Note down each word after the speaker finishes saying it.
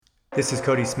This is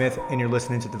Cody Smith, and you're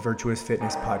listening to the Virtuous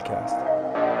Fitness Podcast.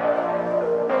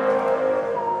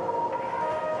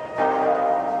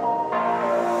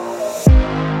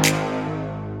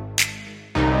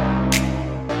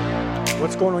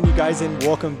 What's going on, you guys, and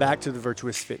welcome back to the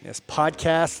Virtuous Fitness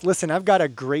Podcast. Listen, I've got a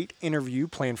great interview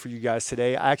planned for you guys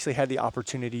today. I actually had the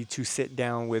opportunity to sit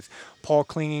down with Paul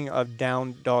Clingan of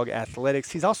Down Dog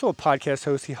Athletics. He's also a podcast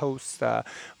host. He hosts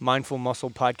Mindful Muscle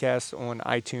podcasts on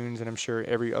iTunes and I'm sure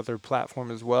every other platform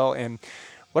as well. And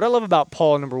what I love about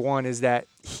Paul, number one, is that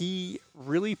he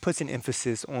really puts an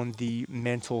emphasis on the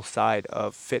mental side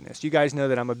of fitness. You guys know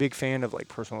that I'm a big fan of like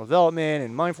personal development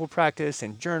and mindful practice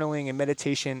and journaling and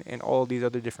meditation and all of these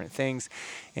other different things.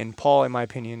 And Paul, in my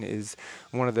opinion, is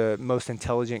one of the most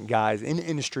intelligent guys in the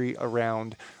industry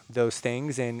around those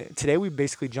things. And today we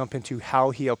basically jump into how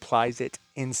he applies it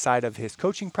inside of his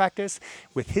coaching practice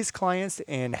with his clients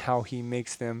and how he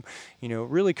makes them,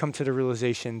 really come to the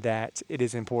realization that it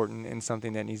is important and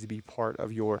something that needs to be part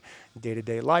of your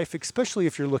day-to-day life, especially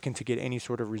if you're looking to get any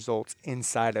sort of results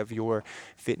inside of your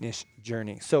fitness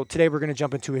journey. So today we're going to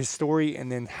jump into his story and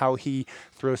then how he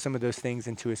throws some of those things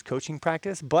into his coaching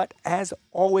practice. But as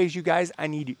always, you guys, I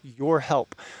need your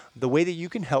help. The way that you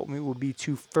can help me will be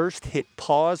to first hit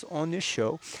pause on this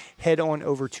show, head on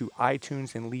over to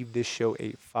iTunes and leave this show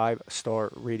a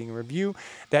 5-star rating review.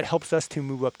 That helps us to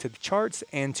move up to the charts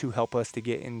and to help us to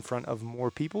get in front of more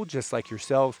people just like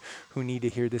yourselves who need to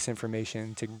hear this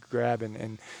information to grab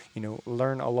and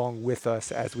learn along with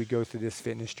us as we go through this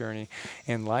fitness journey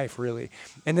and life, really.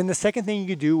 And then the second thing you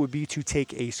could do would be to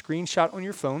take a screenshot on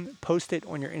your phone, post it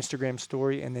on your Instagram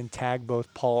story, and then tag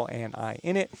both Paul and I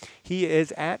in it. He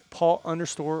is at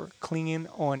Paul_Clingan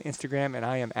on Instagram, and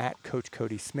I am at Coach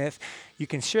Cody Smith. You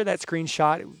can share that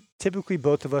screenshot. Typically,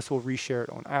 both of us will reshare it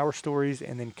on our stories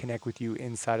and then connect with you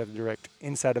inside of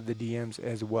the DMs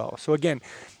as well. So again,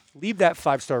 leave that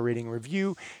 5-star rating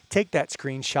review, take that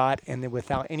screenshot, and then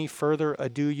without any further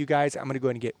ado, you guys, I'm going to go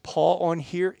ahead and get Paul on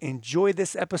here. Enjoy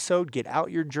this episode. Get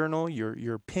out your journal,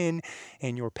 your pen,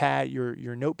 and your pad,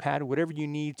 your notepad, whatever you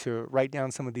need to write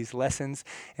down some of these lessons,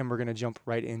 and we're going to jump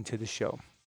right into the show.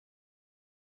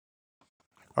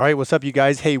 All right, what's up, you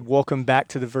guys? Hey, welcome back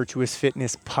to the Virtuous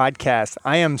Fitness Podcast.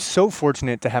 I am so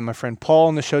fortunate to have my friend Paul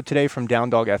on the show today from Down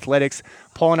Dog Athletics.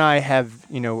 Paul and I have,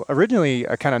 originally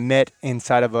kind of met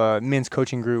inside of a men's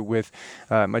coaching group with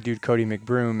my dude Cody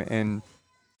McBroom, and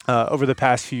over the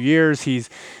past few years, he's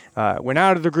went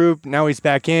out of the group. Now he's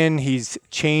back in. He's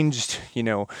changed,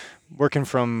 working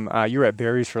from you were at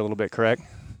Barry's for a little bit, correct?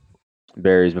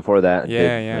 Barry's before that.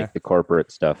 Yeah. Like the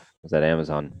corporate stuff was at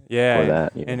Amazon. Yeah. Before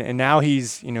that, and now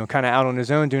he's, kind of out on his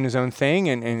own, doing his own thing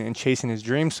and chasing his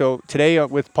dreams. So today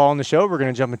with Paul on the show, we're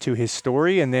going to jump into his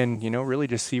story and then, really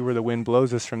just see where the wind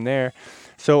blows us from there.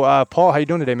 So, Paul, how you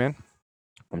doing today, man?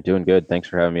 I'm doing good. Thanks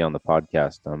for having me on the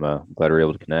podcast. I'm glad we were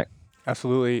able to connect.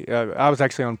 Absolutely. I was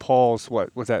actually on Paul's,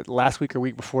 what was that, last week or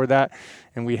week before that?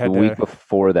 And we had the week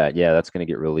before that. Yeah, that's going to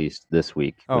get released this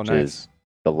week, which nice. is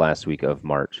the last week of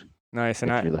March. Nice.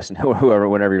 And if you're listening,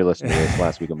 whenever you're listening to this,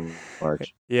 last week of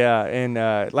March. Yeah. And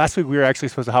last week we were actually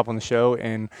supposed to hop on the show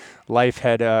and life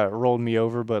had rolled me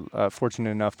over, but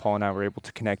fortunate enough, Paul and I were able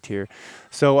to connect here.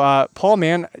 So Paul,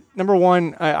 man, number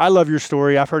one, I love your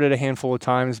story. I've heard it a handful of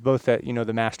times, both at,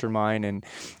 the mastermind and,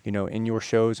 in your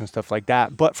shows and stuff like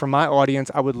that. But for my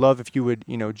audience, I would love if you would,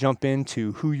 jump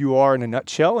into who you are in a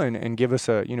nutshell and give us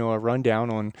a rundown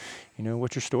on,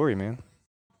 what's your story, man.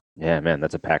 Yeah, man,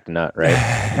 that's a packed nut, right?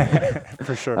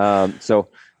 For sure. So,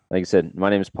 like I said, my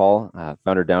name is Paul,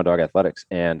 founder of Down Dog Athletics,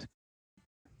 and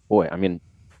boy, I mean,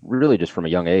 really, just from a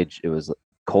young age, it was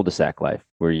cul-de-sac life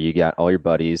where you got all your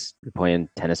buddies, you're playing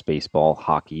tennis, baseball,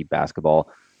 hockey,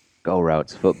 basketball, go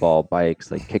routes, football,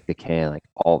 bikes, like kick the can, like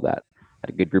all of that. I had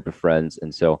a good group of friends,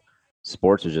 and so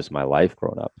sports was just my life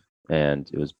growing up, and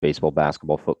it was baseball,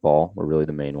 basketball, football were really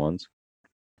the main ones.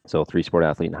 So 3-sport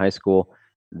athlete in high school.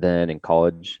 Then in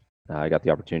college, I got the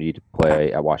opportunity to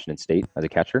play at Washington State as a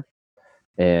catcher.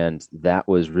 And that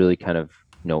was really kind of,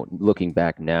 looking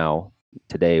back now,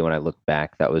 today when I look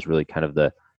back, that was really kind of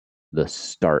the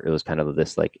start. It was kind of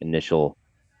this like initial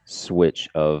switch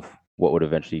of what would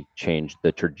eventually change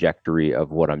the trajectory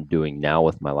of what I'm doing now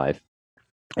with my life.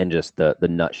 And just the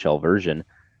nutshell version,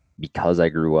 because I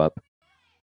grew up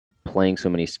playing so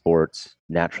many sports,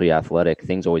 naturally athletic,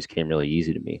 things always came really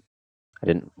easy to me. I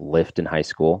didn't lift in high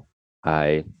school.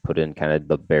 I put in kind of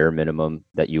the bare minimum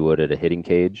that you would at a hitting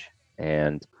cage.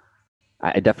 And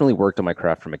I definitely worked on my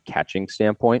craft from a catching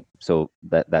standpoint. So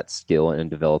that skill and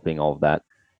developing all of that,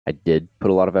 I did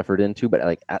put a lot of effort into. But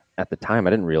like at the time,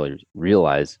 I didn't really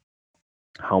realize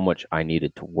how much I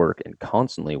needed to work and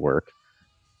constantly work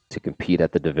to compete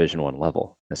at the Division 1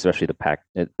 level, especially the Pac.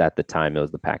 At the time, it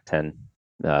was the Pac-10,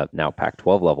 now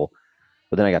Pac-12 level.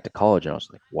 But then I got to college and I was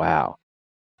like, wow,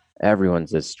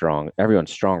 everyone's as strong.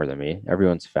 Everyone's stronger than me.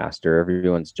 Everyone's faster.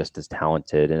 Everyone's just as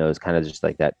talented. And it was kind of just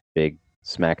like that big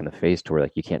smack in the face to where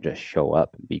like you can't just show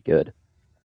up and be good.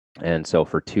 And so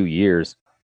for 2 years,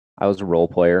 I was a role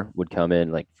player, would come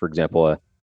in, like, for example,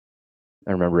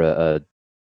 I remember a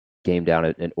game down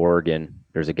in Oregon.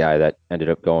 There's a guy that ended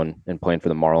up going and playing for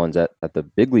the Marlins at the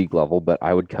big league level, but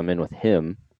I would come in with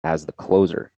him as the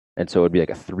closer. And so it would be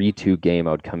like a 3-2 game.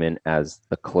 I would come in as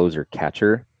the closer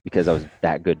catcher because I was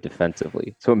that good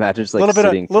defensively. So imagine just A like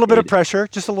sitting for little bit of 8. pressure,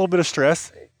 just a little bit of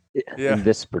stress. Yeah. And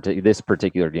this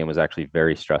particular game was actually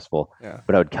very stressful. Yeah.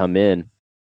 But I would come in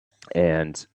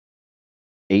and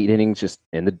 8 innings just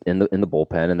in the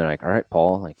bullpen, and they're like, all right,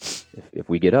 Paul, like if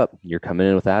we get up, you're coming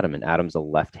in with Adam, and Adam's a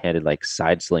left-handed like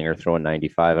side slinger throwing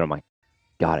 95, and I'm like,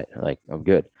 got it, like I'm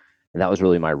good. And that was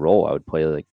really my role. I would play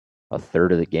like a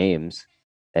third of the games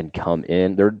and come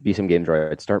in. There'd be some games where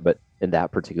I'd start, but in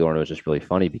that particular one, it was just really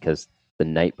funny because the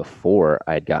night before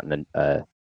I had gotten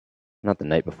not the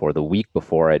night before, the week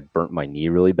before, I'd burnt my knee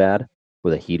really bad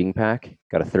with a heating pack,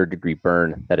 got a 3rd-degree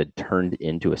burn that had turned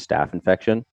into a staph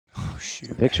infection. Oh, shoot.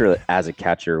 So picture it as a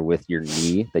catcher with your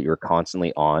knee that you're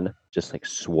constantly on, just like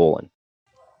swollen.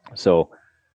 So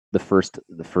the first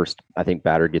I think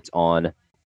batter gets on,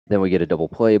 then we get a double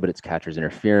play, but it's catcher's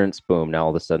interference. Boom! Now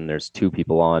all of a sudden there's 2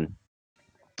 people on,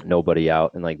 nobody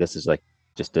out, and like this is like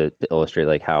just to illustrate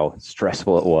like how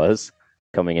stressful it was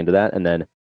coming into that. And then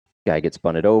guy gets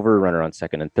bunted over, runner on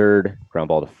second and third, ground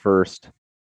ball to first,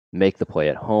 make the play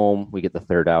at home. We get the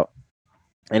 3rd out.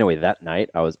 Anyway, that night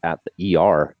I was at the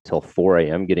ER till 4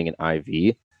 a.m. getting an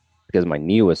IV because my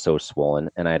knee was so swollen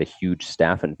and I had a huge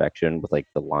staph infection with like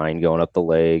the line going up the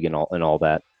leg and all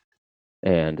that.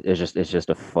 And it's just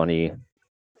a funny,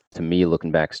 to me,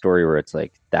 looking back story where it's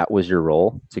like that was your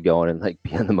role to go in and like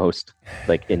be in the most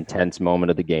like intense moment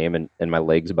of the game, and my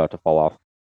leg's about to fall off.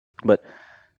 But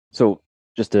so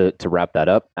just to wrap that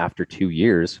up, after 2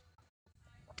 years,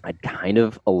 I'd kind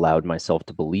of allowed myself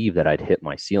to believe that I'd hit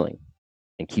my ceiling.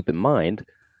 And keep in mind,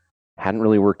 hadn't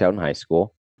really worked out in high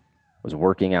school, was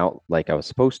working out like I was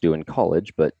supposed to in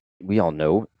college, but we all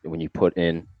know when you put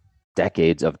in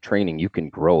decades of training, you can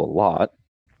grow a lot.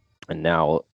 And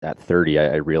now at 30,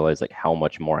 I realized like how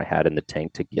much more I had in the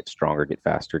tank to get stronger, get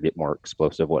faster, get more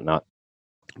explosive, whatnot.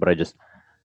 But I just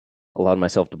allowed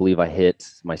myself to believe I hit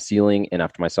my ceiling. And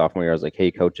after my sophomore year, I was like, hey,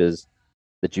 coaches,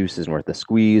 the juice isn't worth the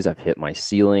squeeze. I've hit my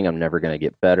ceiling. I'm never going to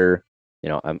get better.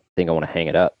 I think I want to hang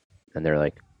it up. And they're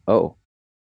like, oh,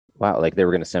 wow. Like they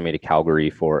were going to send me to Calgary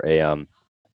for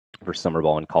for summer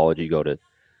ball in college. You go to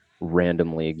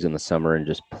random leagues in the summer and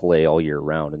just play all year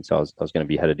round. And so I was going to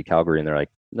be headed to Calgary, and they're like,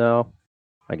 no,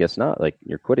 I guess not. Like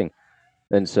you're quitting.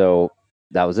 And so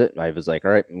that was it. I was like,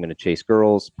 all right, I'm going to chase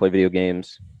girls, play video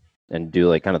games, and do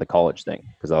like kind of the college thing.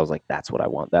 Cause I was like, that's what I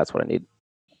want. That's what I need.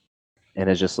 And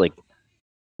it's just like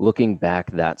looking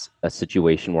back, that's a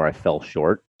situation where I fell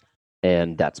short.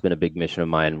 And that's been a big mission of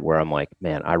mine where I'm like,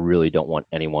 man, I really don't want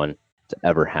anyone to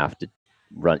ever have to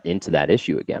run into that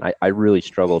issue again. I really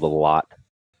struggled a lot,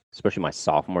 especially my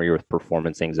sophomore year with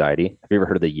performance anxiety. Have you ever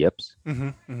heard of the yips? Mm-hmm,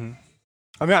 mm-hmm.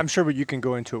 I mean, I'm sure, but you can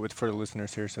go into it for the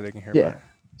listeners here so they can hear Yeah. about it.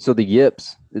 So the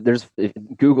yips,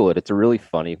 Google it. It's a really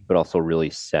funny, but also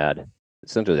really sad,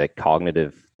 essentially a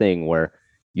cognitive thing where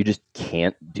you just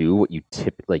can't do what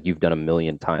like you've done a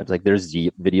million times. Like there's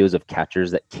videos of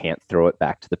catchers that can't throw it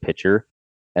back to the pitcher,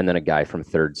 and then a guy from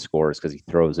third scores because he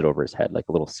throws it over his head like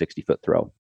a little 60-foot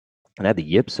throw. And I had the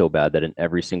yip so bad that in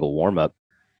every single warm up,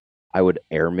 I would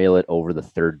airmail it over the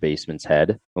third baseman's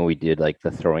head when we did like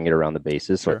the throwing it around the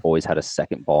bases. So I always had a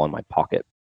second ball in my pocket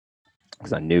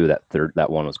because I knew that that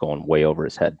one was going way over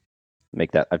his head.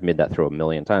 I've made that throw a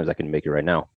million times. I can make it right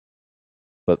now.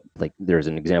 But like there's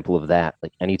an example of that.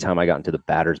 Like anytime I got into the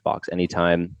batter's box,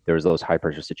 anytime there was those high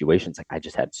pressure situations, like I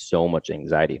just had so much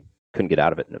anxiety, couldn't get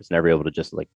out of it, and I was never able to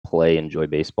just like play, enjoy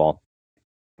baseball.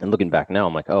 And looking back now,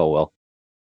 I'm like, oh well,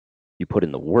 you put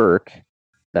in the work,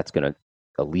 that's gonna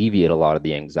alleviate a lot of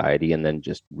the anxiety, and then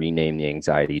just rename the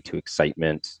anxiety to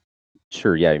excitement.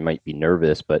 Sure, yeah, you might be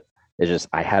nervous, but it's just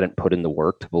I hadn't put in the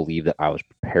work to believe that I was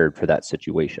prepared for that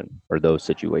situation or those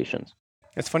situations.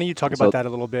 It's funny you talk about that a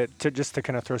little bit, just to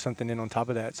kind of throw something in on top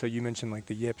of that. So you mentioned like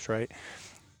the yips, right?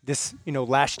 This,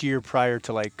 last year prior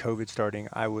to like COVID starting,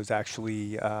 I was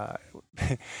actually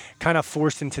kind of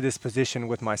forced into this position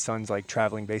with my son's like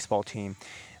traveling baseball team.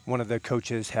 One of the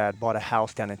coaches had bought a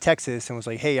house down in Texas and was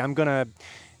like, hey,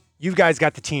 you guys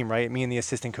got the team, right? Me and the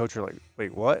assistant coach were like,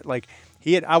 wait, what? Like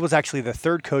I was actually the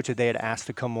third coach that they had asked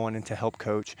to come on and to help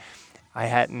coach. I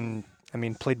hadn't, I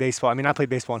mean, played baseball. I mean, I played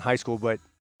baseball in high school, but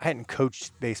I hadn't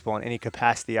coached baseball in any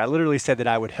capacity. I literally said that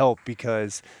I would help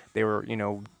because they were,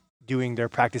 doing their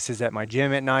practices at my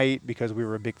gym at night because we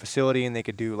were a big facility and they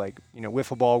could do like,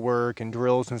 wiffle ball work and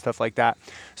drills and stuff like that.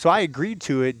 So I agreed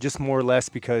to it just more or less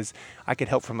because I could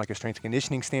help from like a strength and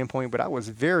conditioning standpoint, but I was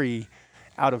very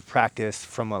out of practice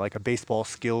from like a baseball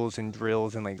skills and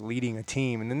drills and like leading a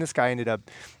team. And then this guy ended up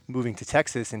moving to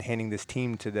Texas and handing this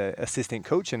team to the assistant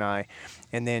coach and I.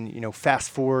 And then, fast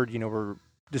forward, we're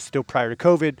just still prior to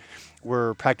COVID,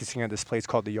 we're practicing at this place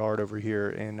called the Yard over here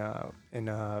in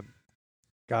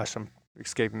gosh, I'm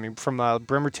escaping me from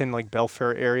Bremerton, like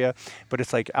Belfair area, but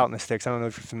it's like out in the sticks. I don't know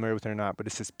if you're familiar with it or not, but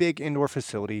it's this big indoor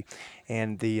facility,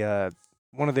 and the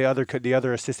one of the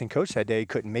other assistant coach that day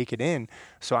couldn't make it in,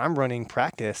 so I'm running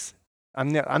practice.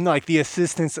 I'm like the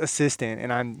assistant's assistant,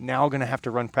 and I'm now going to have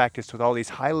to run practice with all these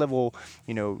high level,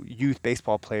 youth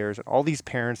baseball players and all these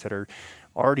parents that are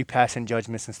already passing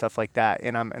judgments and stuff like that.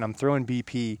 And I'm throwing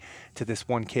BP to this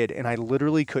one kid, and I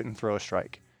literally couldn't throw a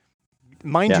strike.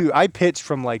 Mind Yeah. you, I pitched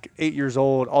from like 8 years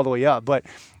old all the way up, but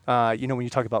when you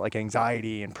talk about like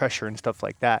anxiety and pressure and stuff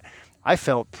like that, I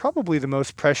felt probably the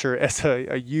most pressure as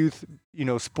a youth,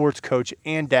 sports coach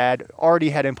and dad. Already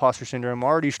had imposter syndrome,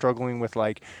 already struggling with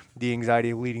like the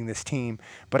anxiety of leading this team.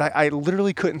 But I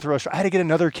literally couldn't throw. I had to get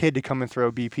another kid to come and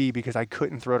throw BP because I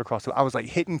couldn't throw it across. I was like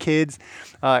hitting kids,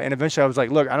 and eventually I was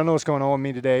like, look, I don't know what's going on with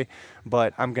me today,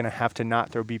 but I'm gonna have to not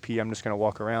throw BP. I'm just gonna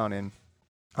walk around and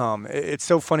it's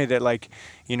so funny that like,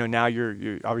 now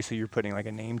you're obviously you're putting like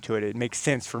a name to it. It makes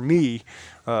sense for me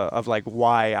of like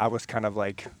why I was kind of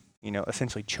like,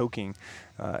 essentially choking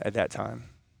at that time.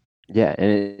 Yeah, and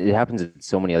it happens in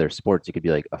so many other sports. It could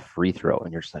be like a free throw,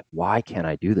 and you're just like, why can't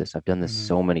I do this? I've done this Hmm.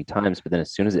 so many times, but then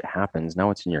as soon as it happens, now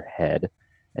it's in your head,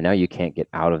 and now you can't get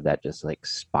out of that just like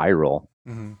spiral.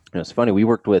 Hmm. It's funny. We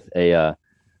worked with a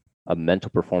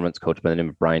mental performance coach by the name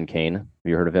of Brian Kane. Have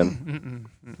you heard of him?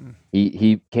 Mm-mm, mm-mm.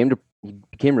 He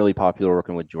became really popular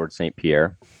working with George St.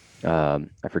 Pierre. I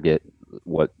forget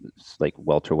what, like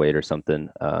welterweight or something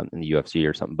in the UFC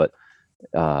or something, but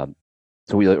um,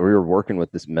 so we were working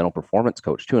with this mental performance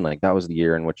coach too, and like that was the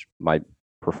year in which my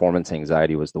performance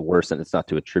anxiety was the worst. And it's not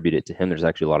to attribute it to him. There's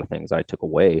actually a lot of things I took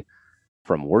away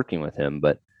from working with him,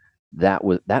 but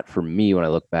that for me when I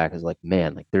look back is like,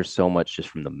 man, like there's so much just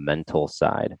from the mental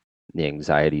side, the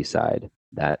anxiety side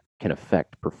that can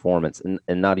affect performance,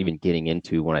 and not even getting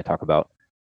into when I talk about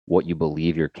what you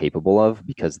believe you're capable of,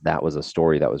 because that was a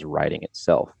story that was writing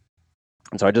itself.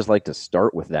 And so I just like to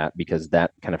start with that because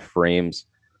that kind of frames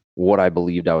what I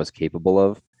believed I was capable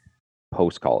of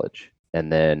post college.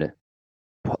 And then,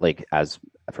 like, as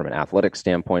from an athletic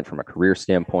standpoint, from a career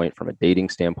standpoint, from a dating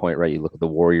standpoint, right? You look at the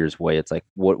Warriors way, it's like,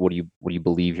 what do you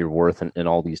believe you're worth in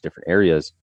all these different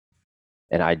areas?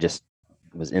 And I just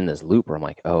was in this loop where I'm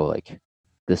like, oh, like,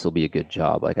 this will be a good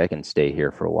job. Like, I can stay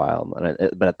here for a while.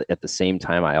 But at the same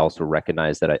time, I also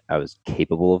recognized that I was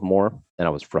capable of more, and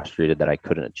I was frustrated that I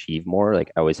couldn't achieve more. Like,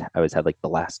 I always had like the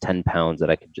last 10 pounds that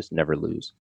I could just never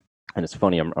lose. And it's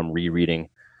funny, I'm rereading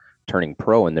Turning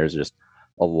Pro, and there's just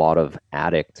a lot of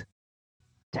addict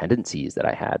tendencies that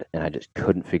I had, and I just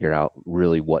couldn't figure out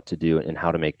really what to do and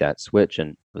how to make that switch.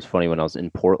 And it was funny, when I was in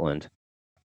Portland,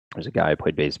 there's a guy I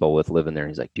played baseball with living there,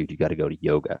 and he's like, dude, you got to go to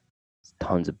yoga. There's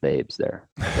tons of babes there.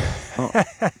 I was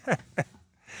like, oh,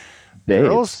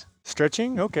 Girls babes,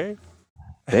 stretching, okay.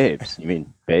 babes. You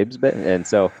mean babes? And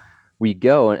so we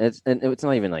go, and it's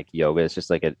not even like yoga. It's just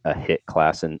like a hit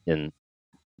class in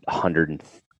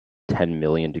 110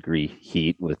 million degree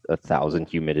heat with 1,000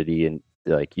 humidity, and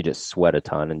like you just sweat a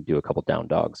ton and do a couple down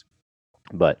dogs.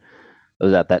 But it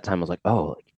was at that time I was like,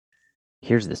 oh, like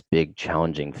here's this big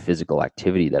challenging physical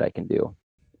activity that I can do.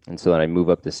 And so then I move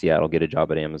up to Seattle, get a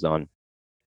job at Amazon,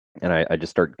 and I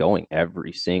just start going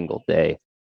every single day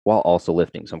while also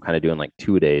lifting. So I'm kind of doing like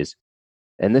 2 days.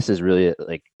 And this is really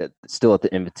like still at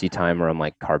the infancy time where I'm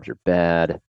like, carbs are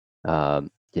bad.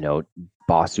 You know,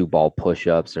 Basu ball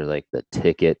push-ups are like the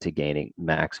ticket to gaining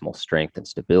maximal strength and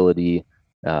stability.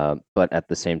 But at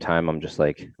the same time, I'm just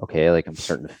like, okay, like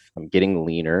I'm getting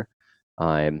leaner.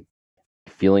 I'm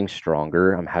feeling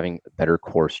stronger. I'm having better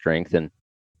core strength. And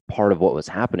part of what was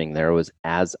happening there was,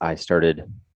 as I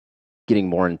started getting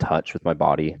more in touch with my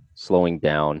body, slowing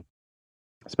down,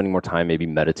 spending more time maybe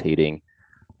meditating,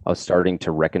 I was starting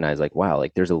to recognize like, wow,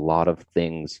 like there's a lot of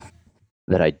things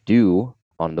that I do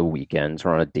on the weekends or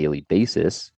on a daily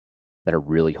basis that are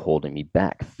really holding me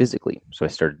back physically. So I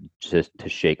started to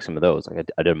shake some of those. Like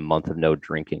I did a month of no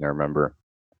drinking. I remember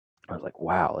I was like,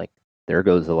 wow, like there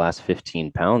goes the last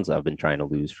 15 pounds I've been trying to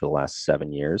lose for the last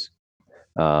 7 years.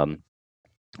 Um,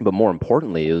 but more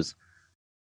importantly, it was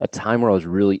a time where I was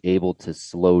really able to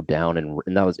slow down, and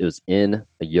it was in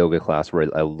a yoga class where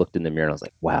I looked in the mirror and I was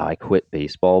like, wow, I quit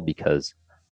baseball because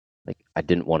like I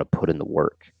didn't want to put in the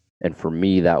work. And for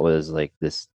me, that was like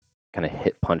this kind of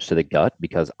hit punch to the gut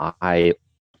because I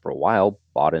for a while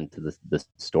bought into this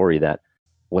story that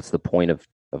what's the point of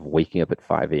waking up at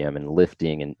 5 a.m. and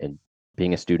lifting and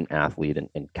being a student athlete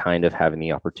and kind of having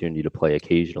the opportunity to play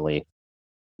occasionally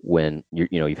when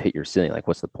you've hit your ceiling. Like,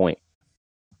 what's the point?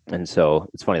 And so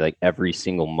it's funny, like every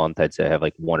single month, I'd say I have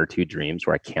like one or two dreams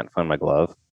where I can't find my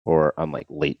glove or I'm like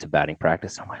late to batting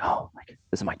practice. I'm like, oh, like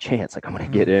this is my chance. Like I'm going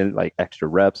to get Mhm. in like extra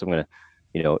reps. I'm going to,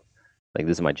 you know, like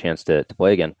this is my chance to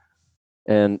play again.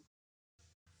 And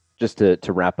just to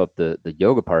wrap up the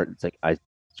yoga part, it's like I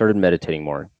started meditating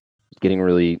more, getting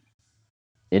really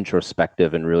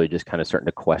introspective and really just kind of starting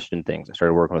to question things. I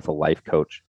started working with a life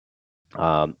coach.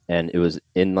 And it was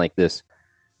in like this,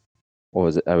 what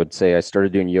was it? I would say I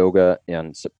started doing yoga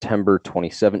in September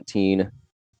 2017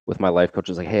 with my life coach.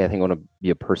 I was like, hey, I think I want to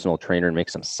be a personal trainer and make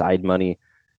some side money.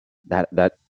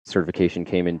 That certification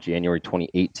came in January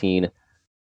 2018.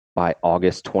 By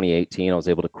August 2018, I was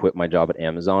able to quit my job at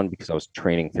Amazon because I was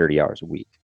training 30 hours a week.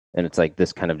 And it's like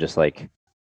this kind of just like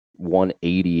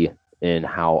 180 in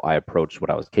how I approached what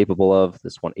I was capable of,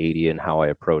 this 180 in how I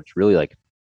approach really like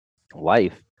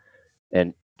life.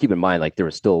 And keep in mind, like there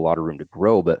was still a lot of room to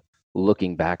grow, but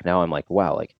looking back now, I'm like,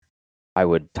 wow, like I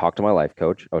would talk to my life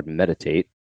coach, I would meditate,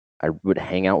 I would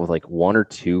hang out with like one or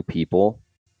two people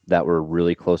that were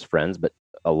really close friends, but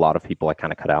a lot of people I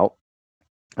kind of cut out.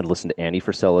 I'd listen to Andy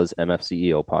Frisella's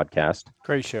MFCEO podcast,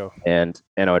 Great show. and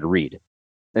I would read.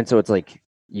 And so it's like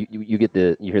you get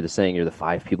you hear the saying, you're the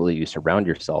five people that you surround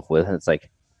yourself with, and it's like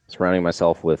surrounding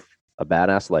myself with a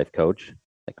badass life coach,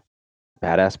 like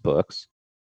badass books,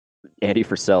 Andy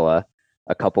Frisella,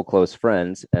 a couple close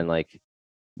friends, and like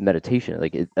meditation.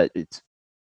 Like it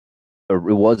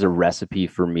was a recipe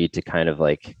for me to kind of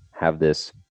like have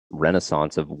this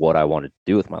renaissance of what I wanted to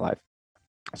do with my life.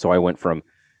 So I went from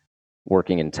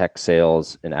working in tech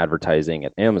sales and advertising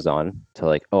at Amazon to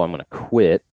like, oh, I'm going to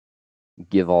quit,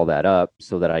 give all that up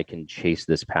so that I can chase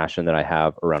this passion that I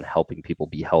have around helping people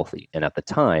be healthy. And at the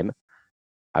time,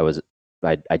 I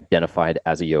identified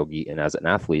as a yogi and as an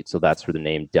athlete, so that's where the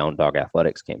name Down Dog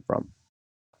Athletics came from.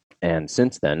 And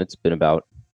since then, it's been about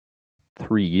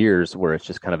 3 years where it's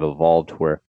just kind of evolved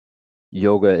where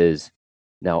yoga is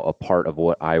now a part of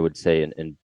what I would say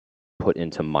and put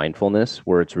into mindfulness,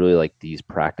 where it's really like these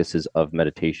practices of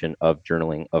meditation, of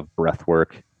journaling, of breath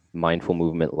work. Mindful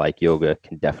movement like yoga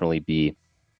can definitely be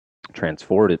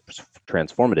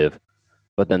transformative,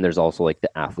 but then there's also like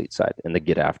the athlete side and the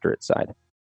get after it side.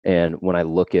 And when I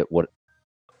look at what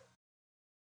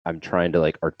I'm trying to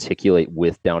like articulate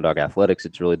with Down Dog Athletics,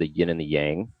 it's really the yin and the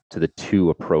yang to the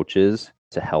two approaches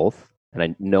to health. And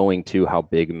I knowing too how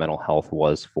big mental health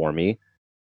was for me,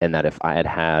 and that if I had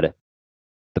had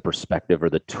the perspective or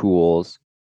the tools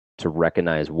to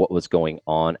recognize what was going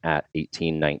on at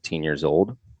 18, 19 years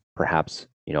old, perhaps,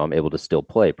 I'm able to still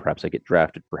play. Perhaps I get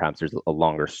drafted. Perhaps there's a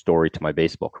longer story to my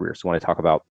baseball career. So when I talk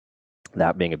about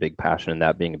that being a big passion and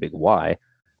that being a big why,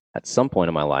 at some point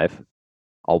in my life,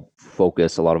 I'll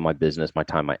focus a lot of my business, my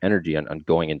time, my energy on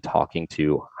going and talking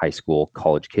to high school,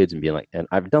 college kids and being like, and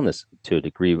I've done this to a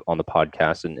degree on the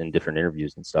podcast and different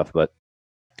interviews and stuff, but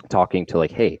talking to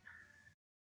like, hey,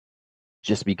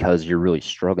 just because you're really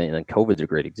struggling, and COVID's a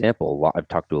great example. I've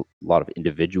talked to a lot of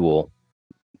individual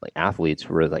like athletes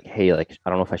who are like, hey, like I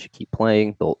don't know if I should keep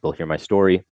playing. They'll hear my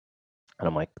story, and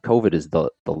I'm like, COVID is the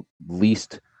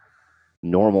least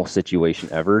normal situation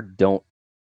ever. Don't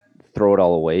throw it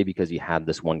all away because you had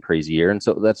this one crazy year. And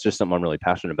so that's just something I'm really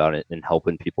passionate about and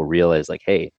helping people realize like,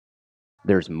 hey,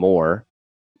 there's more.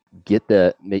 Get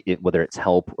whether it's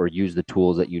help or use the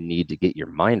tools that you need to get your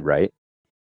mind right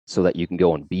so that you can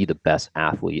go and be the best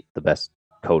athlete, the best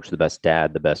coach, the best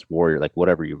dad, the best warrior, like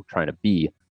whatever you're trying to be,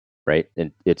 right?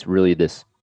 And it's really this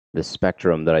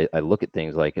spectrum that I look at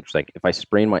things like, it's like if I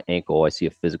sprain my ankle, I see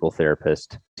a physical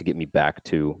therapist to get me back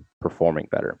to performing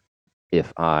better.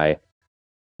 If I,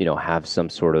 have some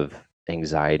sort of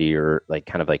anxiety or like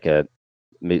kind of like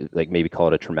maybe call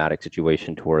it a traumatic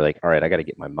situation to where like, all right, I got to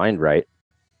get my mind right.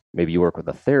 Maybe you work with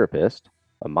a therapist,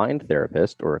 a mind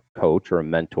therapist, or a coach or a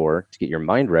mentor to get your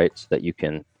mind right so that you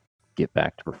can get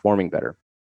back to performing better.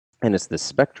 And it's this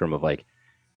spectrum of like,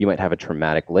 you might have a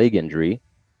traumatic leg injury,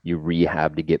 you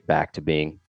rehab to get back to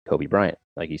being Kobe Bryant.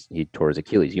 Like he tore his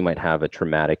Achilles. You might have a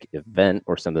traumatic event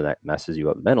or something that messes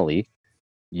you up mentally.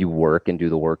 You work and do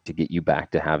the work to get you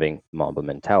back to having Mamba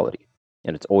mentality.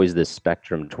 And it's always this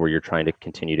spectrum to where you're trying to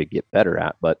continue to get better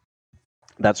at. But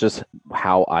that's just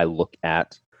how I look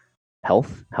at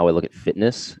health, how I look at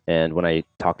fitness. And when I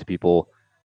talk to people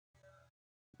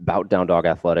about down dog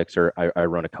athletics, or I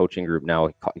run a coaching group now,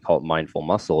 we call it mindful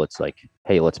muscle. It's like,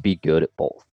 hey, let's be good at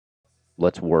both.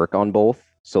 Let's work on both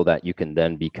so that you can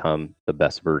then become the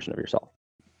best version of yourself.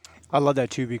 I love that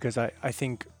too because I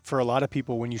think for a lot of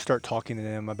people, when you start talking to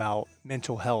them about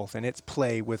mental health and its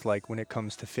play with like when it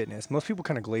comes to fitness, most people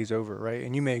kind of glaze over, right?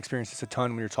 And you may experience this a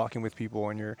ton when you're talking with people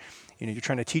and you're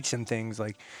trying to teach them things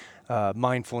like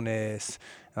mindfulness,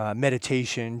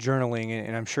 meditation, journaling,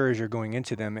 and I'm sure as you're going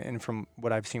into them, and from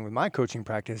what I've seen with my coaching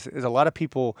practice, is a lot of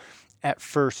people at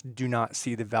first do not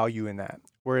see the value in that.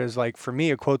 Whereas, like for me,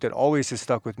 a quote that always has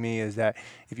stuck with me is that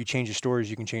if you change your stories,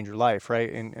 you can change your life,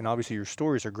 right? And obviously, your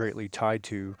stories are greatly tied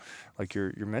to like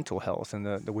your mental health and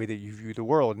the way that you view the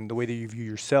world and the way that you view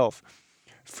yourself.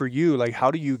 For you, like how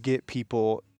do you get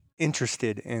people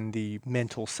interested in the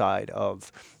mental side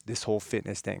of this whole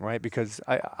fitness thing, right? Because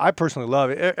I personally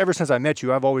love it. Ever since I met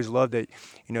you, I've always loved that,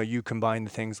 you combine the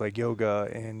things like yoga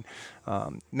and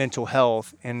mental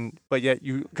health. And, but yet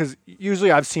because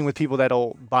usually I've seen with people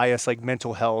that'll bias like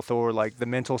mental health or like the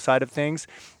mental side of things,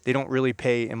 they don't really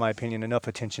pay, in my opinion, enough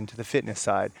attention to the fitness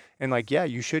side. And like, yeah,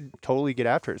 you should totally get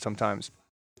after it sometimes.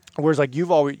 Whereas like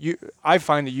I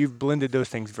find that you've blended those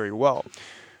things very well.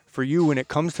 For you, when it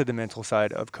comes to the mental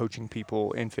side of coaching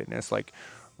people in fitness, like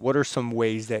what are some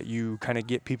ways that you kind of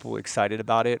get people excited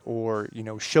about it or,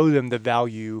 show them the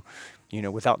value,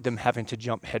 without them having to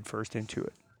jump headfirst into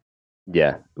it?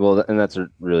 Yeah. Well, and that's a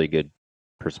really good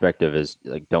perspective is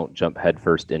like, don't jump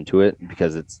headfirst into it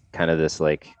because it's kind of this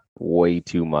like way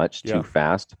too much, too Yeah.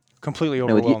 fast. Completely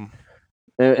And with you,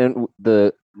 overwhelmed. and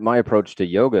my approach to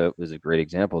yoga was a great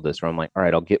example of this where I'm like, all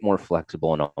right, I'll get more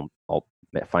flexible and I'll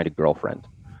find a girlfriend.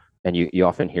 And you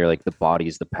often hear like the body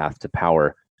is the path to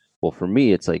power. Well, for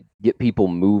me, it's like get people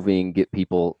moving, get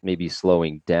people maybe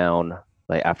slowing down.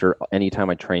 Like after anytime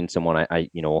I train someone, I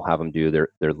will have them do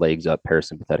their legs up,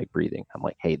 parasympathetic breathing. I'm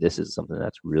like, hey, this is something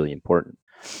that's really important.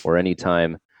 Or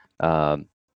anytime, um,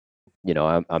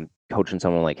 I'm coaching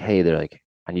someone like, hey, they're like,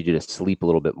 I need you to sleep a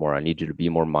little bit more. I need you to be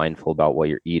more mindful about what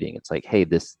you're eating. It's like, hey,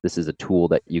 this is a tool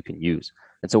that you can use.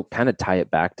 And so kind of tie it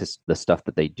back to the stuff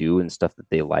that they do and stuff that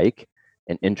they like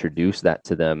and introduce that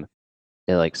to them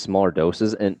in like smaller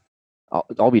doses. And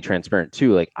I'll be transparent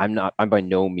too. Like I'm by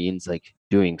no means like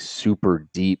doing super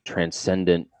deep,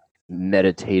 transcendent,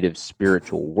 meditative,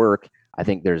 spiritual work. I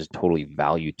think there's totally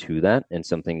value to that and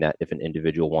something that if an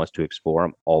individual wants to explore,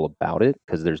 I'm all about it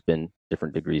because there's been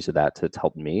different degrees of that that's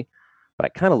helped me. But I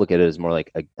kind of look at it as more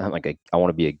like I want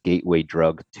to be a gateway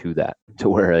drug to that, to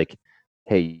where like,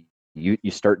 hey, you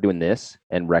start doing this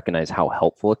and recognize how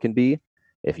helpful it can be.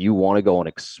 If you want to go and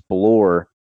explore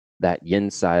that yin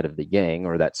side of the yang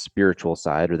or that spiritual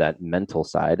side or that mental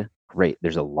side, great.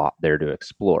 There's a lot there to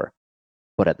explore.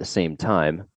 But at the same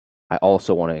time, I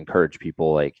also want to encourage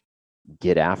people like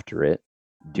get after it,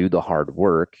 do the hard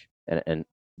work. And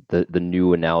the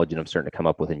new analogy I'm starting to come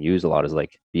up with and use a lot is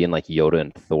like being like Yoda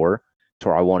and Thor. To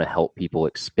where I want to help people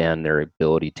expand their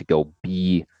ability to go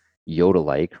be Yoda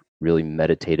like, really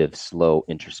meditative, slow,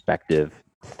 introspective,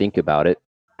 think about it,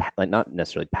 like not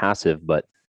necessarily passive, but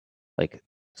like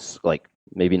like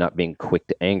maybe not being quick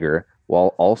to anger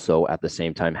while also at the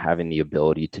same time having the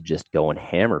ability to just go and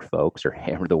hammer folks or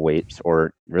hammer the weights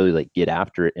or really like get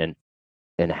after it and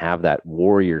have that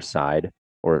warrior side,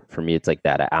 or for me it's like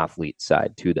that athlete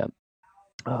side to them.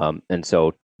 And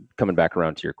so coming back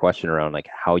around to your question around like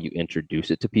how you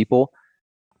introduce it to people,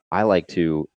 I like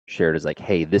to share it as like,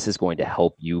 hey, this is going to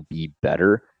help you be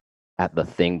better at the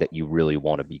thing that you really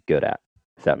want to be good at,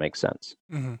 if that makes sense.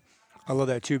 Hmm. I love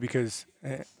that too because,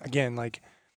 again, like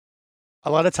a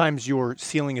lot of times your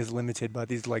ceiling is limited by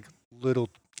these like little,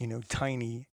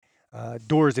 tiny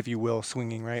doors, if you will,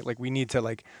 swinging, right? Like we need to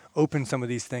like open some of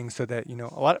these things so that,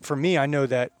 a lot for me, I know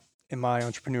that in my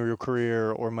entrepreneurial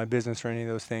career or my business or any of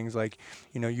those things, like,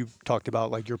 you talked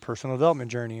about like your personal development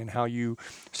journey and how you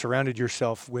surrounded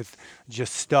yourself with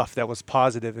just stuff that was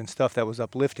positive and stuff that was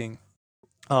uplifting.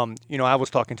 I was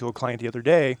talking to a client the other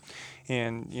day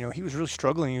and, he was really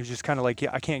struggling. He was just kind of like, yeah,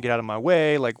 I can't get out of my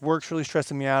way. Like work's really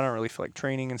stressing me out. I don't really feel like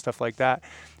training and stuff like that.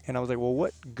 And I was like, well,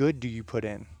 what good do you put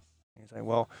in? He's like,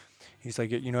 well,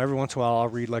 every once in a while I'll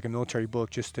read like a military book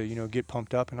just to, get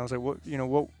pumped up. And I was like,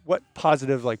 what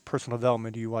positive like personal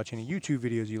development do you watch? Any YouTube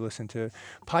videos you listen to,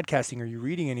 podcasting? Are you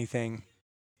reading anything?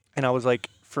 And I was like,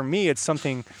 for me, it's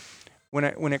something when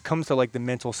it comes to like the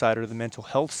mental side or the mental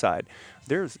health side,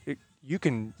 you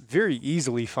can very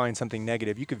easily find something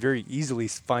negative. You could very easily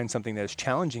find something that is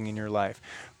challenging in your life.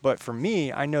 But for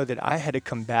me, I know that I had to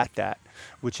combat that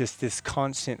with just this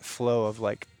constant flow of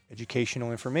like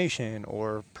educational information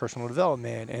or personal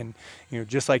development. And,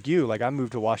 just like you, like I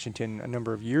moved to Washington a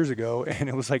number of years ago and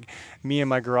it was like me in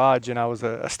my garage and I was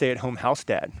a stay-at-home house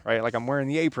dad, right? Like I'm wearing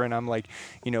the apron. I'm like,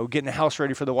 getting the house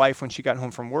ready for the wife when she got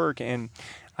home from work. And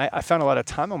I found a lot of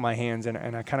time on my hands and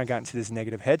I kind of got into this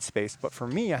negative headspace. But for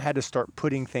me, I had to start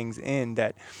putting things in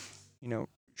that,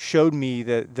 showed me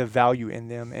the value in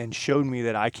them and showed me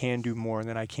that I can do more and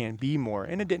that I can be more.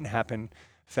 And it didn't happen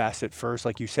fast at first.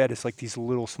 Like you said, it's like these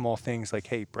little small things like,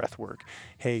 hey, breath work.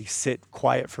 Hey, sit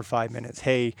quiet for 5 minutes.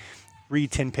 Hey,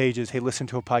 read 10 pages. Hey, listen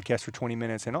to a podcast for 20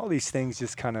 minutes. And all these things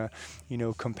just kind of,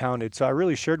 compounded. So I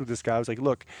really shared with this guy. I was like,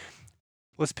 look,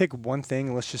 let's pick one thing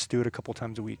and let's just do it a couple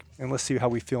times a week. And let's see how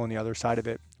we feel on the other side of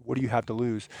it. What do you have to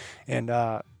lose? And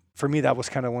for me, that was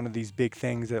kind of one of these big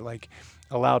things that like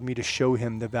allowed me to show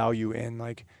him the value in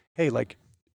like, hey, like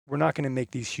we're not going to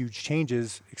make these huge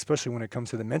changes, especially when it comes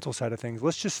to the mental side of things.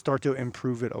 Let's just start to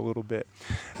improve it a little bit.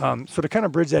 So to kind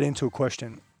of bridge that into a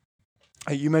question,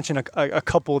 you mentioned a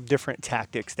couple of different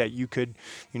tactics that you could,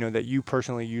 that you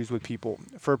personally use with people.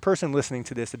 For a person listening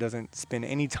to this that doesn't spend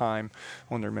any time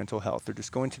on their mental health, they're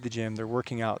just going to the gym, they're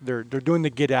working out, they're doing the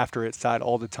get after it side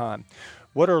all the time.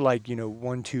 What are like,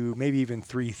 one, two, maybe even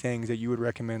three things that you would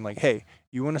recommend? Like, hey,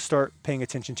 you want to start paying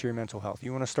attention to your mental health.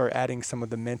 You want to start adding some of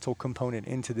the mental component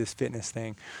into this fitness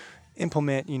thing.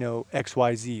 Implement, X,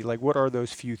 Y, Z. Like, what are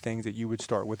those few things that you would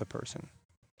start with a person?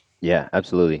 Yeah,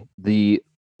 absolutely. The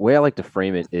way I like to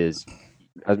frame it is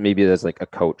maybe as like a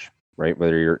coach, right?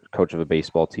 Whether you're a coach of a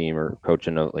baseball team or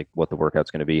coaching like what the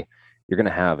workout's going to be, you're going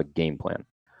to have a game plan.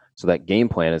 So that game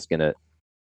plan is going to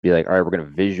be like, all right, we're going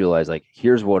to visualize like,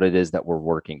 here's what it is that we're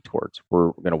working towards.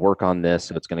 We're going to work on this,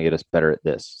 so it's going to get us better at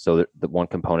this. So the one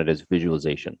component is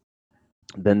visualization.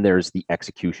 Then there's the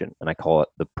execution, and I call it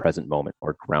the present moment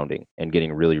or grounding, and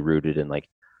getting really rooted in like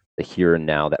the here and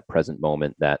now, that present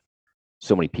moment that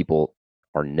so many people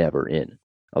are never in.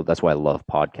 Oh, that's why I love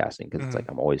podcasting, because it's Mm-hmm. like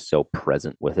I'm always so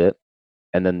present with it.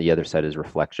 And then the other side is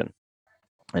reflection.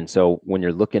 And so when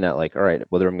you're looking at like, all right,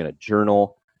 whether I'm going to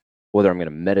journal, whether I'm going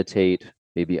to meditate,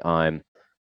 maybe I'm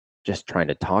just trying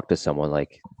to talk to someone,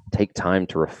 like take time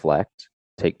to reflect,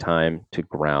 take time to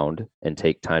ground, and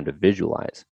take time to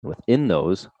visualize. Within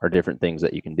those are different things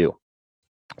that you can do.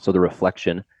 So the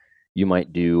reflection, you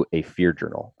might do a fear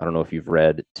journal. I don't know if you've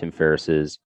read Tim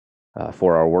Ferriss's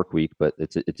 4 Hour Work Week, but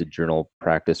it's a journal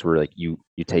practice where like you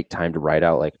take time to write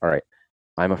out like, all right,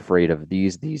 I'm afraid of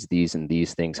these, and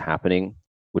these things happening,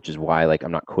 which is why like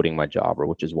I'm not quitting my job, or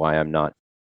which is why I'm not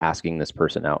asking this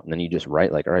person out. And then you just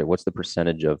write like, all right, what's the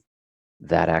percentage of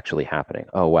that actually happening?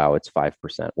 Oh, wow, it's 5%.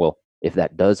 Well, if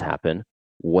that does happen,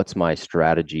 what's my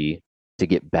strategy to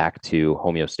get back to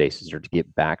homeostasis, or to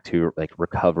get back to like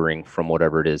recovering from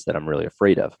whatever it is that I'm really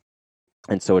afraid of?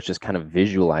 And so it's just kind of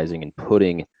visualizing and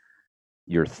putting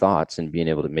your thoughts and being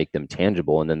able to make them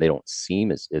tangible, and then they don't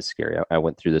seem as scary. I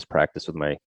went through this practice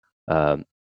um,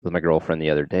 with my girlfriend the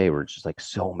other day, where it's just like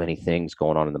so many things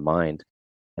going on in the mind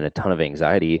and a ton of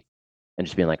anxiety, and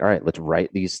just being like, all right, let's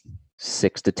write these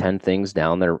 6 to 10 things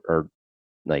down that are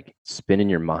like spinning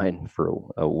your mind for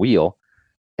a wheel,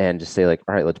 and just say like,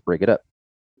 all right, let's break it up.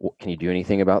 Can you do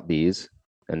anything about these?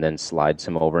 And then slide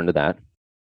some over into that.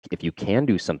 If you can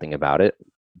do something about it,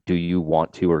 do you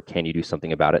want to, or can you do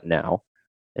something about it now?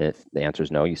 And if the answer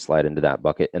is no, you slide into that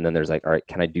bucket. And then there's like, all right,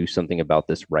 can I do something about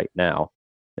this right now?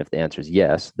 If the answer is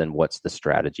yes, then what's the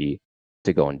strategy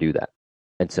to go and do that?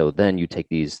 And so then you take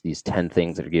these 10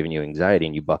 things that are giving you anxiety,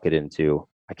 and you bucket into,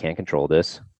 I can't control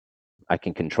this. I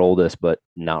can control this, but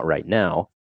not right now.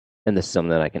 And this is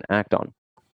something that I can act on.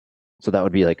 So that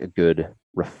would be like a good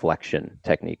reflection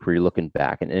technique where you're looking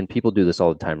back, and people do this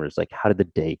all the time, where it's like, how did the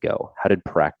day go? How did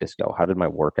practice go? How did my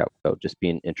workout go? Just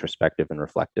being introspective and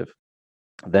reflective.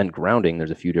 Then grounding,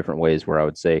 there's a few different ways where I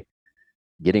would say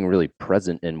getting really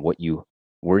present in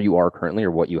where you are currently,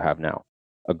 or what you have now.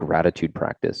 A gratitude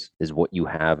practice is what you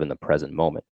have in the present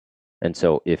moment. And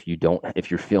so if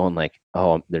you're feeling like,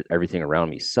 oh, everything around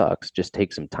me sucks, just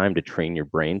take some time to train your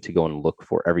brain to go and look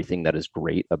for everything that is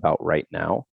great about right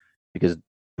now, because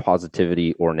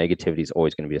positivity or negativity is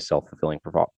always going to be a self-fulfilling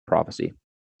prophecy.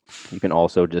 You can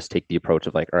also just take the approach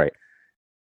of like, all right,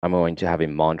 I'm going to have a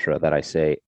mantra that I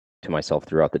say to myself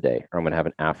throughout the day, or I'm going to have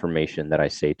an affirmation that I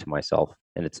say to myself.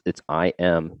 And it's I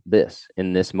am this.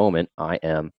 In this moment, I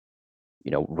am,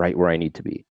 right where I need to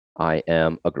be. I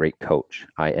am a great coach.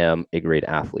 I am a great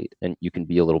athlete. And you can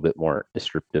be a little bit more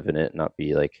descriptive in it, not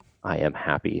be like, I am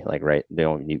happy. Like, right. You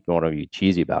don't want to be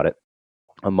cheesy about it.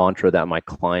 A mantra that my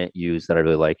client used that I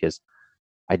really like is,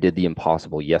 I did the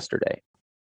impossible yesterday.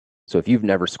 So if you've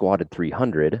never squatted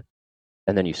 300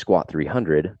 and then you squat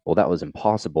 300, well, that was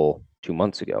impossible 2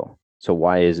 months ago. So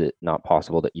why is it not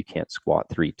possible that you can't squat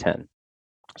 310?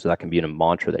 So that can be a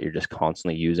mantra that you're just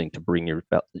constantly using to bring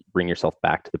yourself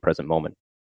back to the present moment.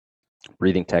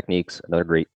 Breathing techniques, another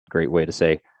great way to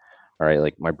say, all right,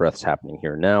 like my breath's happening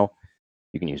here now.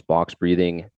 You can use box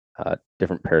breathing,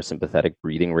 different parasympathetic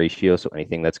breathing ratio. So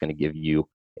anything that's going to give you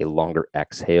a longer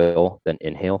exhale than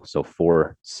inhale. So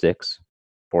 4-6,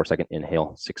 4 second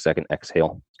inhale, 6 second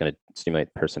exhale. It's going to stimulate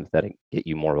the parasympathetic, get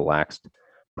you more relaxed,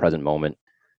 present moment.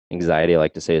 Anxiety, I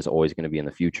like to say, is always going to be in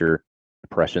the future.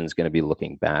 Depression is going to be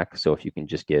looking back. So if you can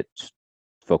just get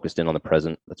focused in on the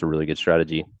present, that's a really good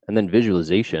strategy. And then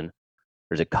visualization,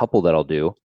 there's a couple that I'll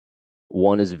do.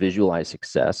 One is visualize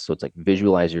success. So it's like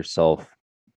visualize yourself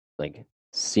like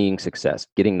seeing success,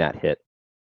 getting that hit,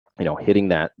 hitting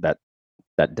that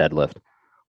deadlift,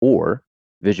 or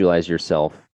visualize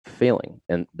yourself failing.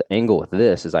 And the angle with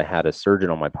this is I had a surgeon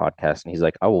on my podcast, and he's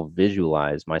like, I will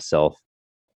visualize myself.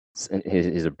 And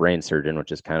he's a brain surgeon,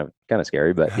 which is kind of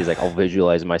scary, but he's like, I'll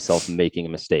visualize myself making a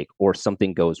mistake or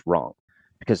something goes wrong,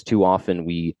 because too often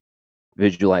we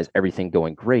visualize everything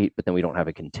going great, but then we don't have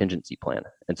a contingency plan.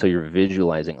 And so you're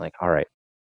visualizing like, all right,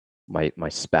 my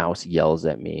spouse yells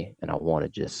at me and I want to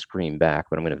just scream back,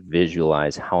 but I'm going to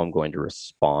visualize how I'm going to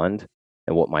respond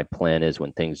and what my plan is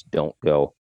when things don't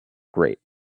go great.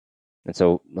 And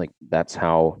so like that's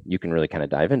how you can really kind of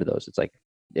dive into those. It's like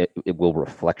it will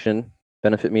reflection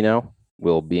benefit me now?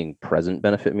 Will being present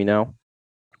benefit me now?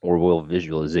 Or will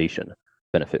visualization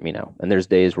benefit me now? And there's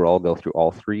days where I'll go through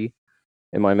all three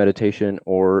in my meditation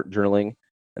or journaling.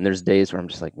 And there's days where I'm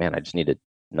just like, man, I just need to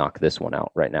knock this one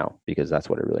out right now because that's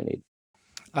what I really need.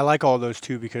 I like all those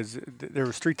too, because there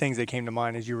was three things that came to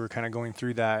mind as you were kind of going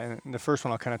through that. And the first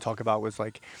one I'll kind of talk about was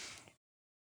like,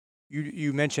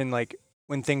 you mentioned like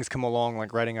when things come along,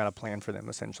 like writing out a plan for them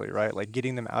essentially, right? Like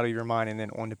getting them out of your mind and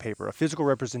then onto paper, a physical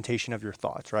representation of your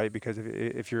thoughts, right? Because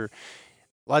if you're,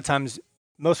 a lot of times,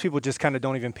 most people just kind of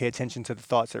don't even pay attention to the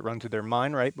thoughts that run through their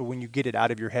mind, right? But when you get it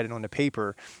out of your head and onto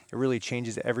paper, it really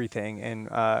changes everything. And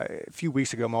a few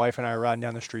weeks ago, my wife and I are riding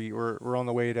down the street. We're on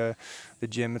the way to the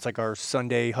gym. It's like our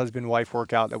Sunday husband-wife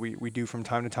workout that we do from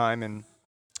time to time. And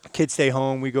kids stay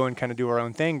home. We go and kind of do our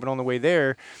own thing. But on the way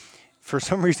there, for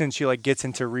some reason, she like gets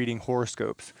into reading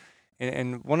horoscopes.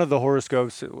 And one of the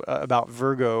horoscopes about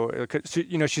Virgo,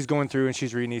 she's going through and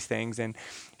she's reading these things, and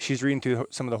she's reading through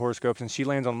some of the horoscopes, and she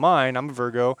lands on mine. I'm a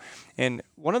Virgo, and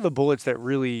one of the bullets that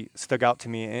really stuck out to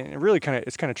me, and it really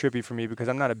it's kind of trippy for me because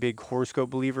I'm not a big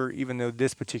horoscope believer, even though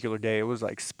this particular day it was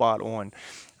like spot on.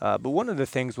 But one of the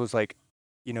things was like,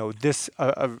 this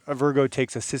a Virgo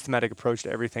takes a systematic approach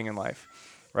to everything in life,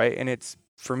 right? And it's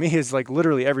for me is like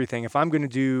literally everything. If I'm going to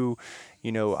do,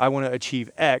 I want to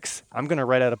achieve X, I'm going to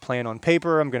write out a plan on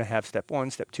paper. I'm going to have step 1,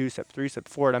 step 2, step 3, step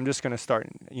 4, and I'm just going to start,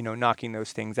 knocking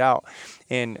those things out.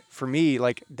 And for me,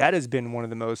 like that has been one of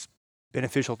the most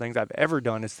beneficial things I've ever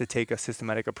done, is to take a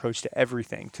systematic approach to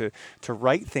everything, to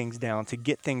write things down, to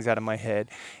get things out of my head,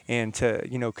 and to,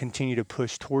 continue to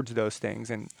push towards those things.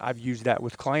 And I've used that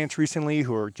with clients recently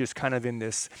who are just kind of in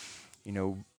this,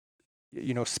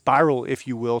 spiral, if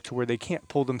you will, to where they can't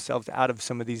pull themselves out of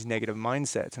some of these negative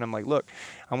mindsets. And I'm like, look,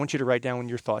 I want you to write down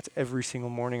your thoughts every single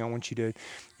morning. I want you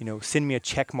to, send me a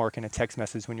check mark in a text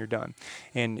message when you're done.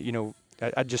 And,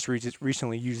 I just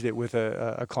recently used it with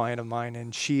a client of mine,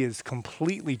 and she is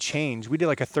completely changed. We did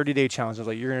like a 30-day challenge. I was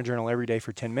like, you're going to journal every day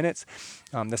for 10 minutes.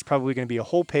 That's probably going to be a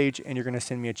whole page, and you're going to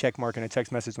send me a check mark in a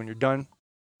text message when you're done.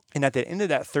 And at the end of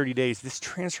that 30 days, this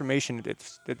transformation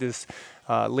that this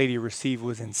lady received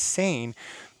was insane,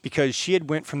 because she had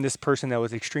went from this person that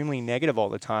was extremely negative all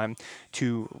the time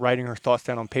to writing her thoughts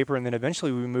down on paper. And then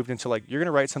eventually we moved into like, you're going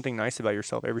to write something nice about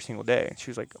yourself every single day. And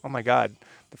she was like, oh my God.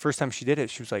 The first time she did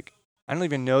it, she was like, I don't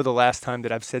even know the last time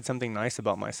that I've said something nice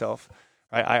about myself.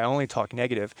 I only talk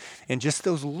negative. And just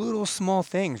those little small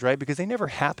things, right? Because they never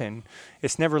happen.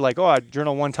 It's never like, oh, I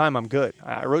journal one time, I'm good.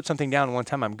 I wrote something down one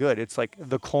time, I'm good. It's like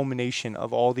the culmination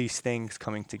of all these things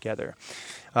coming together.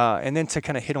 And then to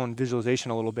kind of hit on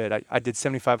visualization a little bit, I did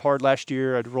 75 hard last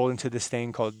year. I'd rolled into this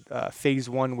thing called phase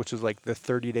 1, which was like the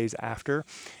 30 days after.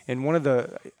 And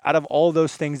out of all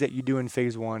those things that you do in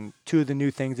phase 1, 2 of the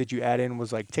new things that you add in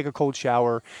was like take a cold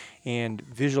shower and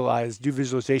do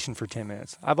visualization for 10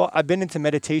 minutes. I've been into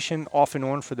meditation off and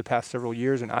on for the past several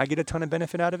years, and I get a ton of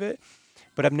benefit out of it,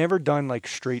 but I've never done like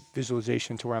straight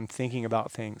visualization to where I'm thinking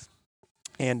about things.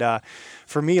 And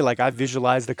for me, like I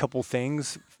visualized a couple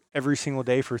things every single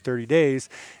day for 30 days.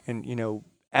 And,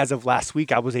 as of last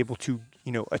week, I was able to,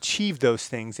 achieve those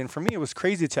things. And for me, it was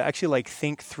crazy to actually like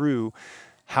think through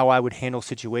how I would handle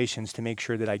situations to make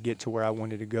sure that I get to where I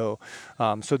wanted to go.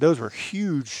 So those were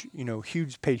huge,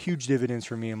 paid huge dividends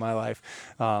for me in my life.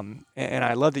 And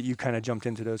I love that you kind of jumped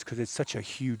into those because it's such a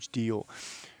huge deal.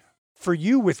 For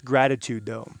you with gratitude,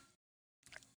 though,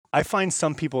 I find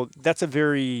some people,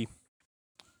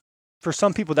 for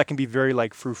some people that can be very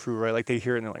like frou-frou, right? Like they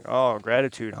hear it and they're like, oh,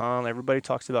 gratitude, huh? Everybody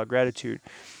talks about gratitude.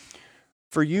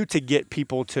 For you to get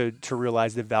people to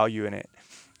realize the value in it,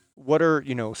 what are,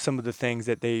 some of the things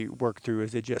that they work through?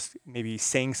 Is it just maybe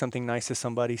saying something nice to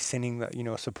somebody, sending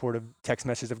the, a supportive text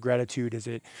message of gratitude? Is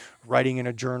it writing in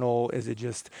a journal? Is it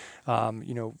just,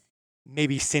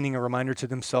 maybe sending a reminder to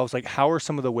themselves? Like, how are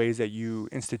some of the ways that you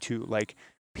institute like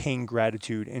paying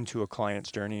gratitude into a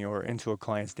client's journey or into a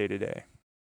client's day to day?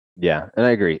 Yeah, and I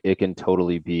agree. It can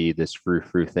totally be this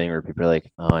frou-frou thing where people are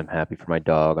like, "Oh, I'm happy for my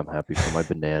dog. I'm happy for my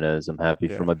bananas. I'm happy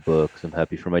for Yeah. my books. I'm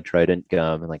happy for my Trident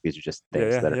gum." And like these are just Yeah.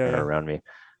 things Yeah. that Yeah. are Yeah. around me.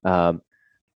 Um,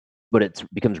 but it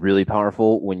becomes really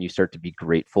powerful when you start to be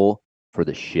grateful for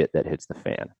the shit that hits the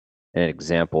fan. And an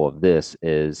example of this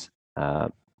is, I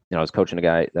was coaching a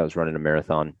guy that was running a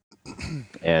marathon,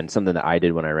 and something that I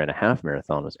did when I ran a half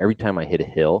marathon was every time I hit a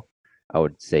hill, I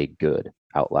would say "good"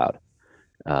 out loud.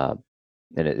 Uh,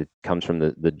 and it comes from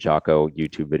the Jocko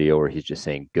YouTube video where he's just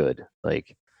saying good,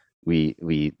 like we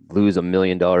lose $1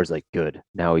 million, like good,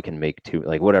 now we can make two,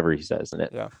 like whatever he says in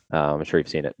it. Yeah. I'm sure you've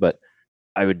seen it, but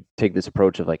I would take this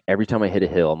approach of like every time I hit a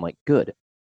hill, I'm like, good,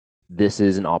 this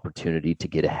is an opportunity to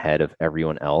get ahead of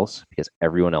everyone else because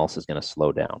everyone else is going to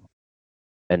slow down.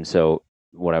 And so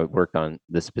what I worked on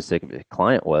this specific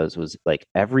client was like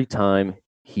every time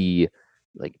he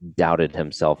like doubted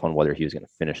himself on whether he was going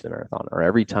to finish the marathon, or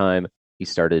every time he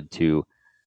started to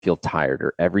feel tired,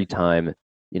 or every time,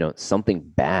 something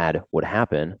bad would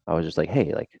happen, I was just like,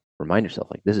 hey, like remind yourself,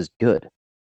 like this is good.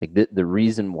 Like the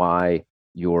reason why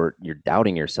you're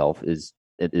doubting yourself is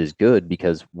it is good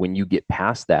because when you get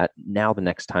past that, now the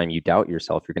next time you doubt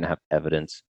yourself, you're going to have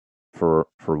evidence for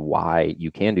why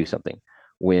you can do something.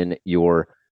 When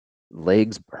your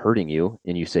legs hurting you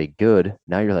and you say good,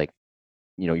 now you're like,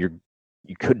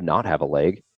 you could not have a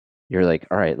leg. You're like,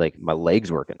 all right, like my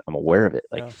leg's working. I'm aware of it.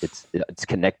 Like Yeah. it's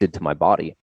connected to my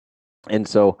body. And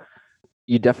so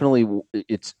you definitely,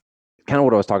 it's kind of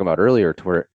what I was talking about earlier, to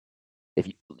where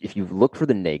if you look for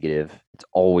the negative, it's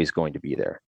always going to be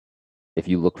there. If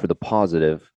you look for the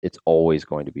positive, it's always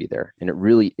going to be there. And it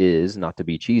really is, not to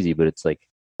be cheesy, but it's like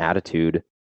attitude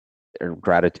or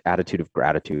attitude of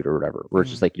gratitude or whatever, where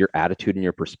it's just Mhm. like your attitude and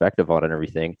your perspective on it and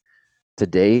everything.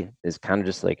 Today is kind of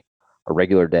just like a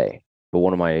regular day. But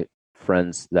one of my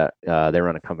friends that they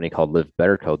run a company called Live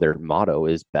Better Co. Their motto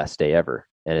is best day ever.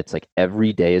 And it's like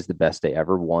every day is the best day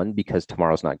ever. One, because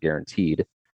tomorrow's not guaranteed.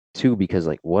 Two, because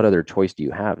like what other choice do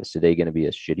you have? Is today going to be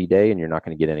a shitty day and you're not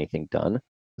going to get anything done?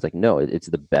 It's like, no, it's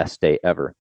the best day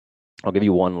ever. I'll give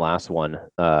you one last one.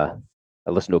 I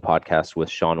listened to a podcast with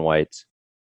Sean White's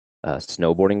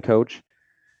snowboarding coach.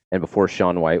 And before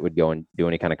Sean White would go and do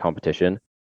any kind of competition,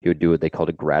 he would do what they called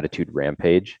a gratitude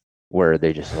rampage, where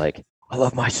they just like, I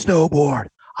love my snowboard.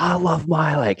 I love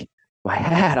my like my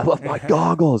hat. I love my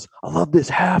goggles. I love this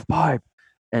half pipe.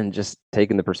 And just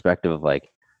taking the perspective of like,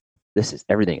 this is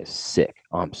everything is sick.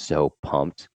 I'm so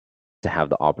pumped to have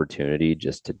the opportunity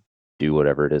just to do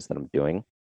whatever it is that I'm doing.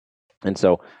 And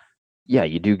so, yeah,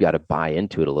 you do got to buy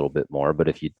into it a little bit more. But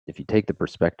if you take the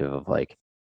perspective of like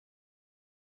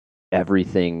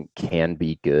everything can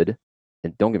be good.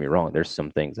 And don't get me wrong, there's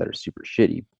some things that are super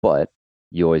shitty, but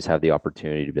you always have the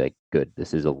opportunity to be like, good,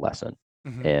 this is a lesson.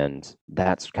 Mhm. And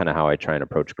that's kind of how I try and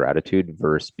approach gratitude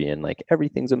versus being like,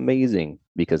 everything's amazing,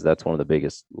 because that's one of the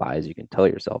biggest lies you can tell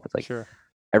yourself. It's like, Sure.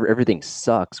 everything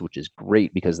sucks, which is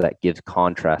great because that gives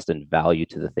contrast and value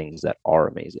to the things that are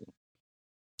amazing.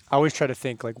 I always try to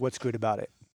think like, what's good about it,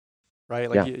 right?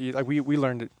 Like, Yeah. like we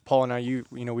learned it, Paul and I.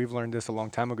 We've learned this a long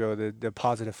time ago. The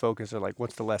positive focus, or like,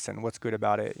 what's the lesson? What's good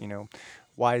about it?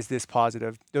 Why is this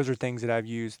positive? Those are things that I've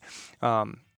used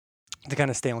to kind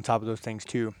of stay on top of those things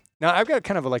too. Now, I've got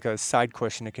kind of like a side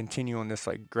question to continue on this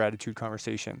like gratitude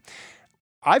conversation.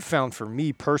 I've found for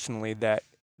me personally that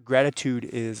gratitude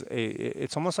is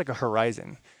it's almost like a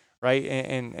horizon, right?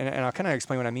 And I'll kind of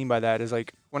explain what I mean by that is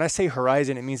like when I say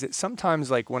horizon, it means that sometimes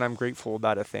like when I'm grateful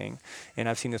about a thing, and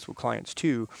I've seen this with clients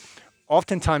too,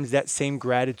 oftentimes that same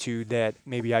gratitude that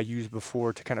maybe I used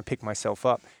before to kind of pick myself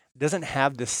up doesn't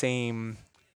have the same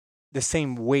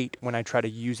weight when I try to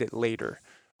use it later,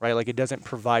 right? Like it doesn't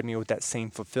provide me with that same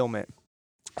fulfillment.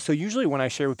 So usually when I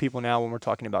share with people now when we're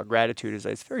talking about gratitude is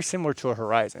that it's very similar to a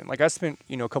horizon. Like I spent,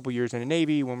 a couple years in the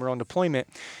Navy when we're on deployment,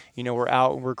 we're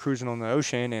out and we're cruising on the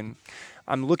ocean and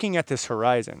I'm looking at this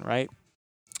horizon, right?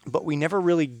 But we never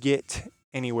really get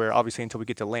anywhere, obviously, until we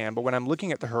get to land. But when I'm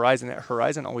looking at the horizon, that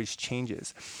horizon always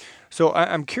changes. So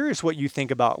I'm curious what you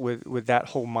think about with that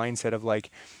whole mindset of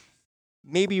like,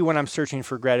 maybe when I'm searching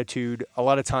for gratitude, a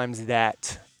lot of times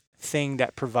that thing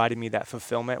that provided me that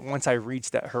fulfillment, once I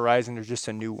reach that horizon, there's just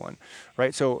a new one,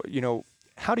 right? So,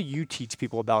 how do you teach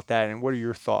people about that? And what are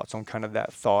your thoughts on kind of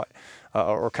that thought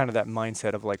or kind of that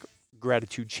mindset of like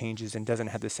gratitude changes and doesn't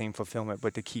have the same fulfillment,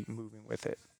 but to keep moving with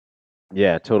it?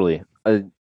 Yeah, totally. A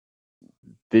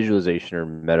visualization or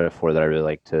metaphor that I really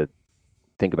like to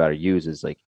think about or use is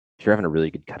like if you're having a really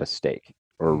good cut of steak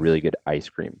or a Mm, really good ice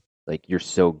cream, like you're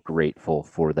so grateful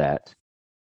for that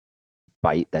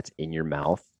bite that's in your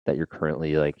mouth that you're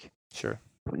currently like sure.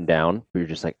 putting down, but you're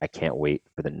just like, I can't wait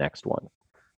for the next one.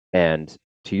 And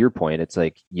to your point, it's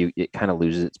like it kind of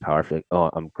loses its power for like, oh,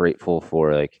 I'm grateful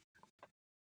for like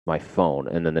my phone.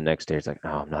 And then the next day it's like, oh,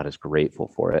 I'm not as grateful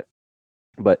for it.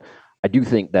 But I do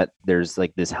think that there's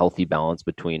like this healthy balance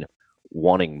between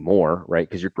wanting more, right?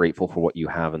 Because you're grateful for what you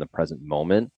have in the present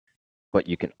moment, but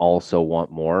you can also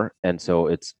want more. And so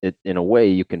it in a way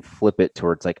you can flip it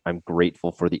towards like I'm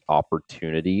grateful for the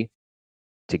opportunity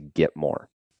to get more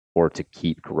or to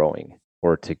keep growing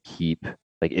or to keep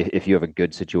like if you have a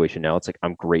good situation now, it's like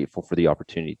I'm grateful for the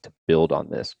opportunity to build on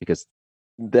this because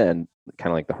then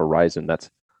kind of like the horizon, that's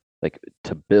like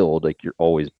to build, like you're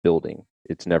always building.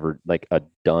 It's never like a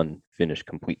done, finished,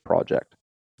 complete project.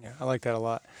 Yeah, I like that a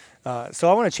lot. So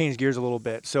I want to change gears a little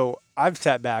bit. So I've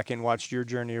sat back and watched your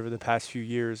journey over the past few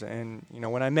years, and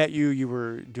when I met you, you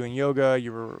were doing yoga,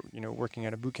 you were working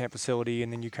at a boot camp facility,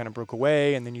 and then you kind of broke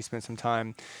away, and then you spent some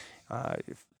time uh,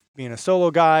 being a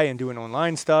solo guy and doing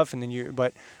online stuff, and then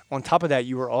but on top of that,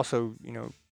 you were also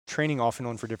training off and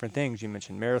on for different things. You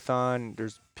mentioned marathon.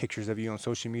 There's pictures of you on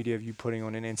social media of you putting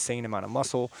on an insane amount of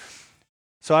muscle.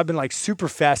 So I've been like super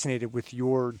fascinated with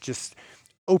your just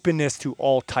openness to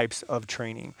all types of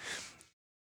training.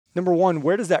 Number one,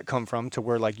 where does that come from to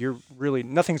where like you're really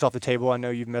nothing's off the table? I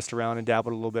know you've messed around and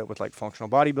dabbled a little bit with like functional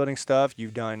bodybuilding stuff.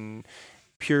 You've done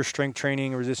pure strength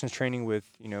training, resistance training with,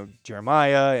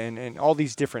 Jeremiah and all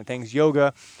these different things,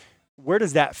 yoga. Where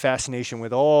does that fascination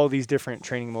with all these different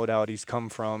training modalities come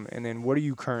from? And then what are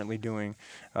you currently doing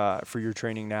for your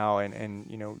training now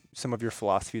and some of your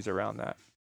philosophies around that?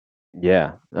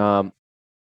 Yeah.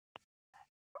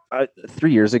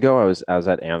 3 years ago, I was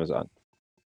at Amazon.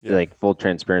 Yeah. Like full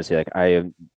transparency, like I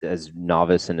am as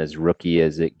novice and as rookie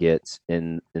as it gets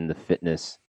in the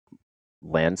fitness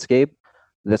landscape.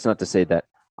 That's not to say that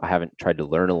I haven't tried to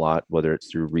learn a lot, whether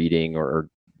it's through reading or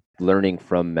learning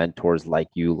from mentors like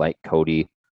you, like Cody.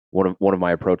 One of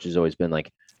my approaches has always been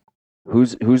like,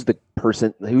 who's the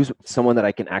person, who's someone that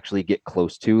I can actually get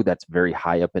close to that's very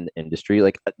high up in the industry.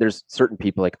 Like there's certain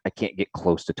people like I can't get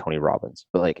close to Tony Robbins,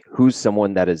 but like who's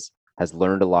someone that has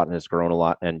learned a lot and has grown a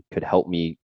lot and could help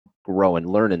me grow and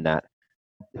learn in that,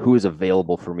 who is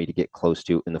available for me to get close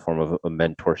to in the form of a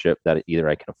mentorship that either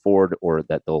I can afford or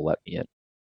that they'll let me in.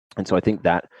 And so I think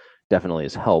that definitely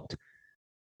has helped.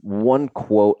 One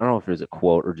quote, I don't know if it was a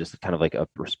quote or just kind of like a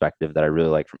perspective that I really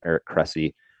like from Eric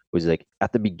Cressy was like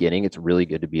at the beginning, it's really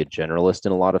good to be a generalist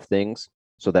in a lot of things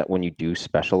so that when you do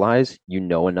specialize, you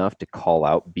know enough to call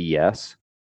out BS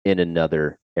in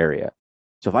another area.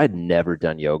 So if I had never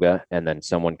done yoga and then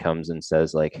someone comes and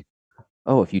says like,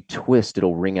 oh, if you twist,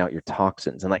 it'll wring out your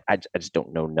toxins. And like, I just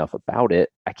don't know enough about it.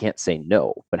 I can't say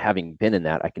no. But having been in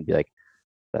that, I can be like,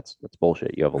 that's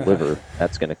bullshit. You have a liver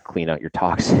that's going to clean out your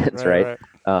toxins, Right, right?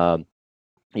 right. Um,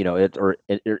 or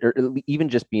even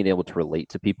just being able to relate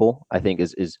to people, I think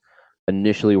is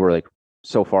initially where like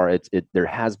so far there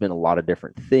has been a lot of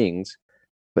different things,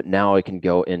 but now I can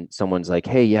go and someone's like,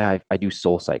 hey, yeah, I do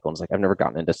Soul Cycle. And it's like I've never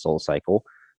gotten into Soul Cycle,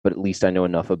 but at least I know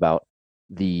enough about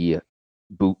the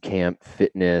boot camp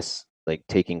fitness, like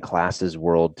taking classes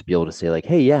world to be able to say like,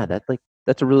 hey, yeah,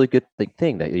 that's a really good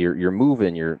thing that you're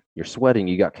moving, you're sweating,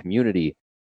 you got community.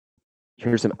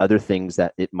 Here's some other things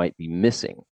that it might be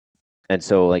missing. And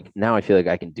so like now I feel like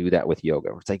I can do that with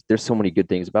yoga. It's like there's so many good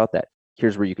things about that.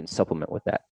 Here's where you can supplement with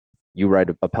that. You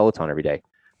ride a Peloton every day.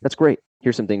 That's great.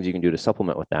 Here's some things you can do to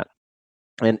supplement with that.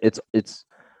 And it's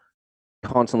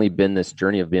constantly been this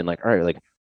journey of being like, all right, like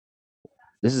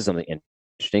this is something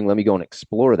interesting. Let me go and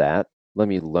explore that. Let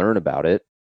me learn about it.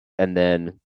 And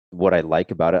then what I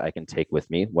like about it, I can take with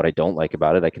me. What I don't like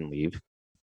about it, I can leave.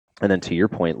 And then to your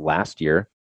point, last year,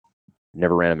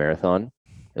 never ran a marathon.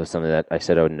 It was something that I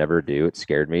said I would never do. It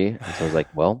scared me. And so I was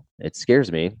like, well, it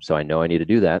scares me. So I know I need to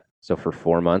do that. So for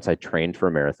 4 months, I trained for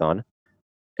a marathon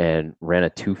and ran a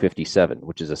 2:57,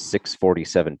 which is a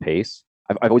 6:47 pace.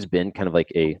 I've always been kind of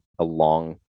like a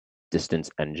long distance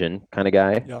engine kind of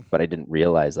guy, Yeah. but I didn't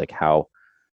realize like how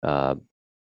uh,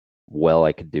 well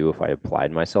I could do if I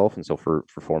applied myself. And so for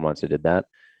 4 months I did that.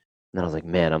 And then I was like,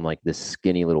 man, I'm like this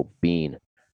skinny little bean.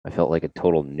 I felt like a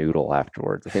total noodle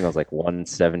afterwards. I think I was like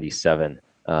 177,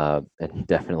 and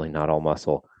definitely not all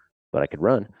muscle, but I could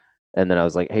run. And then I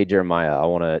was like, hey, Jeremiah, I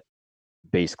want to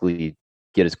basically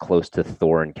get as close to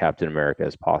Thor and Captain America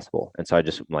as possible. And so I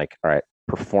just am like, all right,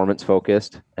 performance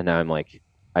focused. And now I'm like,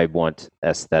 I want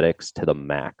aesthetics to the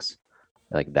max.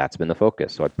 Like that's been the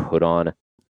focus. So I put on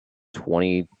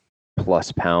 20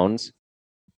 plus pounds.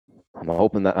 I'm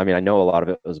hoping that, I mean, I know a lot of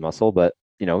it was muscle, but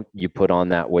you put on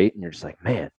that weight and you're just like,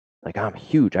 man, like I'm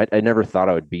huge. I never thought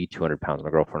I would be 200 pounds. My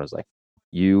girlfriend was like,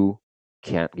 you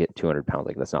can't get 200 pounds.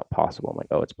 Like that's not possible. I'm like,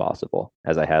 oh, it's possible.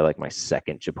 As I had like my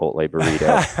second Chipotle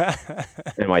burrito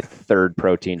and my third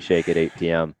protein shake at 8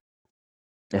 p.m.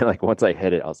 And like once I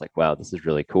hit it, I was like, wow, this is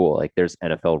really cool. Like there's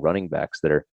NFL running backs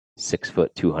that are 6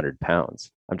 foot, 200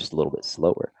 pounds. I'm just a little bit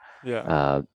slower.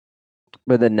 Yeah.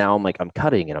 But then now I'm like, I'm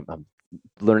cutting and I'm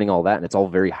learning all that. And it's all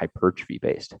very hypertrophy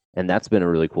based. And that's been a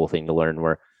really cool thing to learn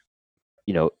where,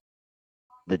 you know,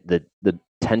 the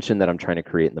tension that I'm trying to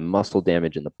create and the muscle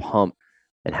damage and the pump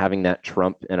and having that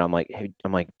trump. And I'm like, hey,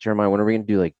 I'm like, Jeremiah, when are we going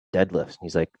to do like deadlifts? And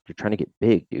he's like, you're trying to get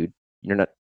big, dude. You're not,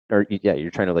 or yeah,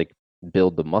 you're trying to like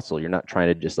build the muscle. You're not trying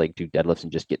to just like do deadlifts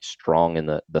and just get strong in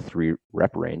the 3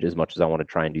 rep range as much as I want to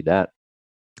try and do that.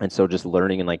 And so just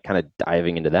learning and like kind of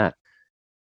diving into that.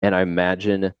 And I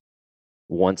imagine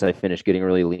once I finish getting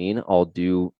really lean, I'll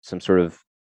do some sort of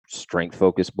strength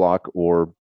focus block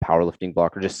or powerlifting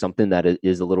block or just something that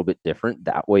is a little bit different.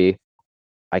 That way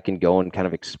I can go and kind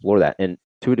of explore that. And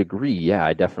to a degree, yeah,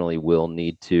 I definitely will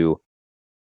need to,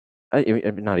 I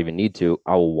not even need to,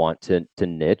 I will want to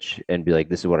niche and be like,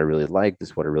 this is what I really like. This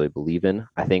is what I really believe in.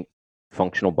 I think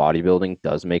functional bodybuilding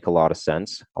does make a lot of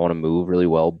sense. I want to move really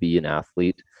well, be an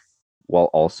athlete while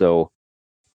also,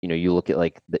 you look at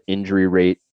like the injury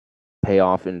rate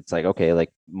payoff and it's like, okay, like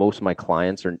most of my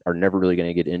clients are never really going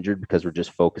to get injured because we're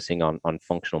just focusing on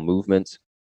functional movements.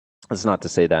 That's not to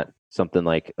say that something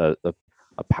like a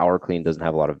power clean doesn't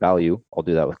have a lot of value. I'll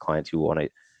do that with clients who want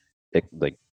to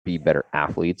like be better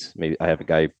athletes. Maybe I have a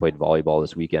guy who played volleyball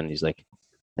this weekend. He's like,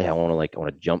 hey, I want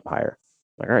to jump higher.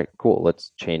 I'm like, all right, cool.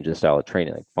 Let's change the style of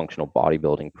training. Like functional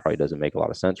bodybuilding probably doesn't make a lot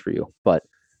of sense for you. But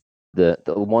the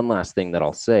one last thing that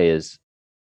I'll say is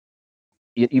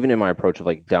even in my approach of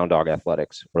like down dog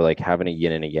athletics or like having a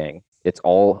yin and a yang, it's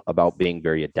all about being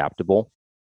very adaptable.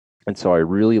 And so I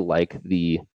really like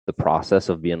the process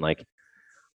of being like,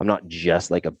 I'm not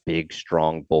just like a big,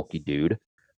 strong, bulky dude.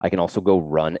 I can also go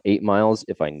run 8 miles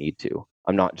if I need to.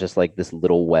 I'm not just like this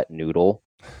little wet noodle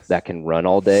that can run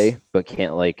all day, but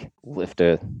can't like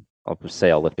I'll just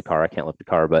say I'll lift a car. I can't lift a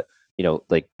car, but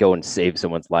like go and save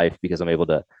someone's life because I'm able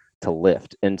to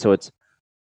lift. And so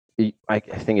I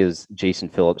think is Jason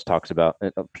Phillips talks about,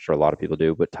 and I'm sure a lot of people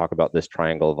do, but talk about this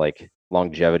triangle of like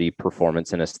longevity,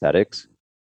 performance, and aesthetics.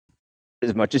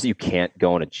 As much as you can't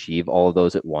go and achieve all of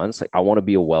those at once, like I want to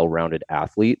be a well-rounded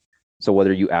athlete. So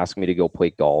whether you ask me to go play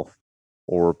golf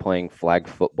or playing flag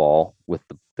football with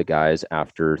the guys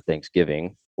after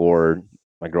Thanksgiving, or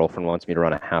my girlfriend wants me to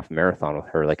run a half marathon with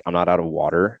her, like I'm not out of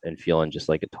water and feeling just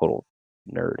like a total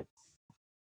nerd.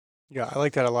 Yeah, I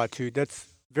like that a lot too. That's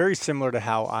very similar to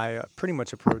how I pretty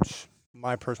much approach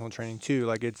my personal training too.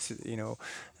 Like it's,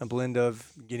 a blend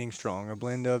of getting strong, a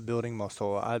blend of building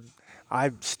muscle.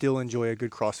 I still enjoy a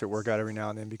good CrossFit workout every now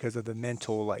and then because of the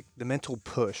mental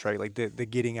push, right? Like the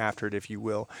getting after it, if you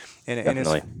will.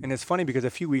 Definitely. And it's funny because a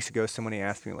few weeks ago somebody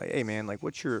asked me like, "Hey man, like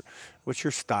what's your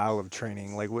style of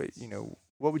training? Like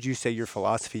what would you say your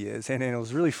philosophy is?" And it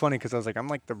was really funny because I was like, I'm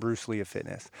like the Bruce Lee of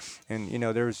fitness. And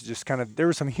there was just there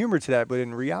was some humor to that, but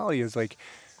in reality is like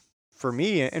for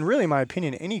me, and really in my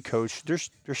opinion, any coach, there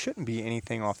shouldn't be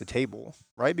anything off the table,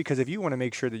 right? Because if you want to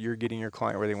make sure that you're getting your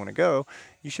client where they want to go,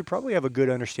 you should probably have a good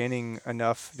understanding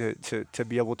enough to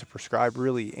be able to prescribe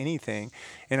really anything.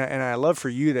 And I love for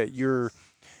you that you're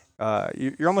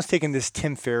almost taking this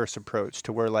Tim Ferriss approach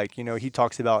to where like, he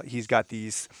talks about he's got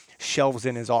these shelves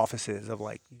in his offices of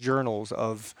like journals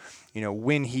of,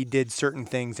 when he did certain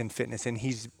things in fitness, and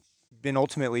he's been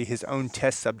ultimately his own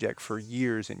test subject for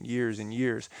years and years and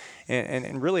years.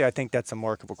 And really, I think that's a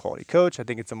mark of a quality coach. I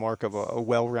think it's a mark of a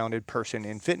well-rounded person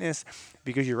in fitness,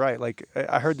 because you're right. Like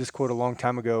I heard this quote a long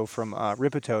time ago from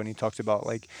Ripito, and he talks about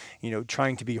like,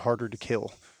 trying to be harder to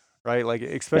kill, right? Like, Yeah,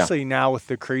 especially now with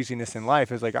the craziness in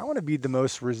life, is like, I want to be the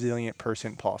most resilient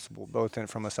person possible, both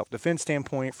from a self defense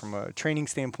standpoint, from a training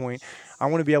standpoint. I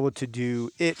want to be able to do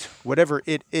it, whatever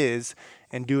it is,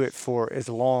 and do it for as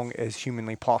long as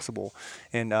humanly possible.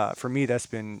 And for me, that's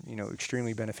been,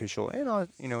 extremely beneficial. And,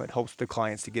 it helps the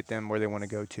clients to get them where they want to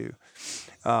go to.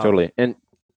 Um, totally. And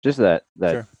just that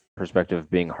Sure. perspective of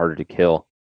being harder to kill.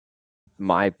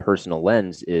 My personal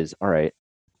lens is, all right,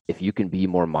 if you can be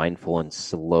more mindful and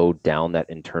slow down that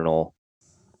internal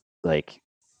like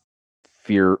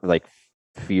fear, like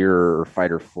fear or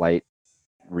fight or flight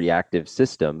reactive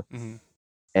system, Hmm.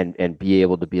 and be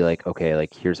able to be like, okay,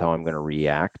 like here's how I'm going to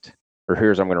react, or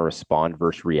here's how I'm going to respond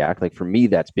versus react. Like for me,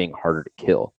 that's being harder to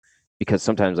kill, because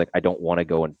sometimes like I don't want to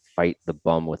go and fight the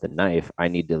bum with a knife. I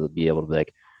need to be able to be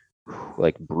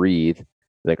like breathe,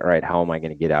 like, all right, how am I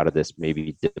going to get out of this?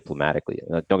 Maybe diplomatically.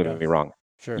 Don't Yeah. get me wrong.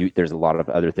 Sure. There's a lot of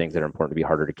other things that are important to be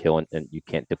harder to kill, and you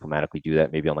can't diplomatically do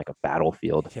that. Maybe on like a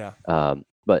battlefield. Yeah.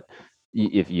 But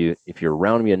if you're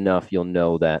around me enough, you'll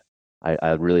know that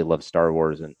I really love Star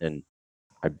Wars, and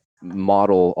I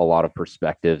model a lot of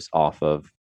perspectives off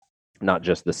of not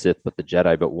just the Sith but the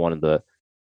Jedi. But one of the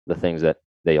things that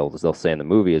they'll say in the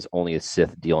movie is only a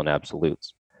Sith deal in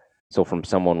absolutes. So from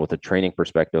someone with a training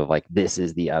perspective, like this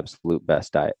is the absolute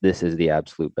best diet, this is the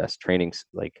absolute best training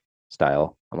like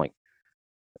style. I'm like,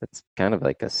 it's kind of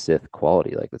like a Sith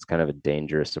quality. Like it's kind of a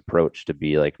dangerous approach to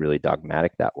be like really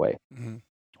dogmatic that way. Hmm.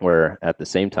 Where at the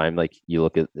same time, like you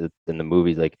look at it in the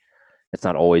movies, like it's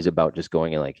not always about just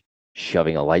going and like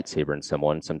shoving a lightsaber in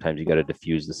someone. Sometimes you got to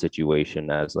diffuse the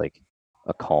situation as like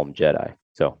a calm Jedi.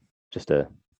 So just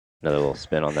another little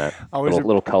spin on that. Always,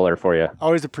 Little color for you. I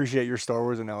always appreciate your Star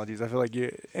Wars analogies. I feel like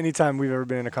anytime we've ever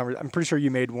been in a conversation, I'm pretty sure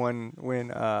you made one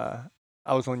when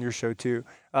I was on your show too.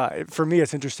 For me,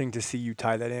 it's interesting to see you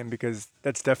tie that in because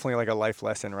that's definitely like a life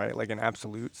lesson, right? Like in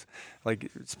absolutes, like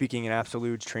speaking in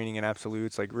absolutes, training in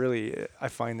absolutes. Like really, I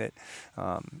find that,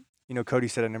 Cody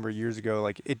said a number of years ago,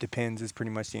 like it depends is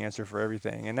pretty much the answer for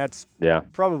everything, and that's Yeah.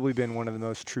 probably been one of the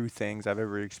most true things I've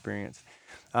ever experienced.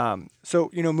 So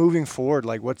moving forward,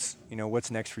 like what's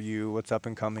next for you? What's up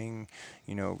and coming?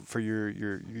 For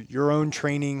your own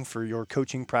training, for your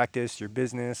coaching practice, your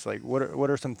business. Like what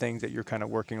are some things that you're kind of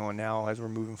working on now as we're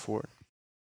moving forward?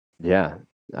 Yeah.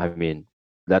 I mean,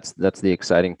 that's the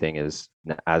exciting thing is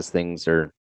as things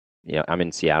are, I'm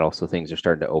in Seattle, so things are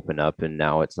starting to open up, and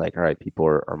now it's like, all right, people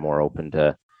are more open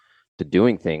to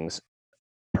doing things.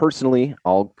 Personally,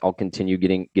 I'll continue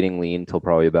getting lean till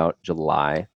probably about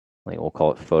July. Like we'll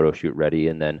call it photo shoot ready.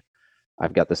 And then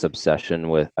I've got this obsession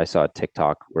with, I saw a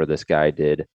TikTok where this guy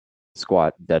did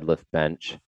squat, deadlift,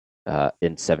 bench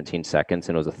in 17 seconds,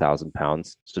 and it was 1,000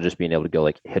 pounds. So just being able to go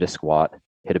like hit a squat,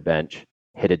 hit a bench,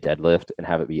 hit a deadlift, and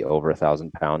have it be over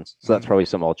 1,000 pounds. So that's Hmm. probably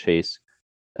something I'll chase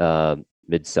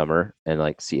midsummer and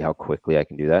like see how quickly I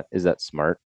can do that. Is that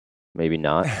smart? Maybe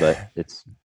not, but it's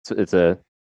a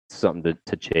something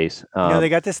to chase. They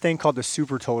got this thing called the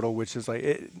super total, which is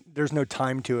like there's no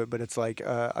time to it, but it's like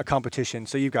a competition.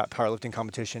 So you've got powerlifting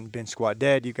competition, bench, squat,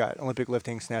 dead. You've got Olympic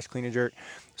lifting, snatch, clean and jerk.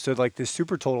 So like this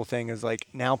super total thing is like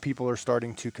now people are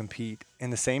starting to compete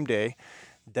in the same day,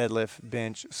 deadlift,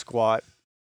 bench, squat,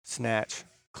 snatch,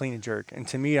 clean and jerk. And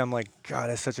to me, I'm like, God,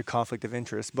 that's such a conflict of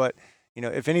interest. But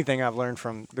if anything I've learned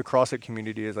from the CrossFit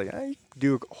community is like, you can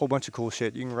do a whole bunch of cool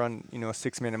shit. You can run, a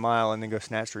 6 minute mile and then go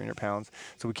snatch 300 pounds.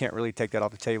 So we can't really take that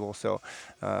off the table. So,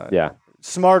 uh, Yeah,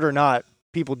 smart or not,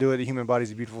 people do it. The human body's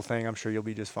a beautiful thing. I'm sure you'll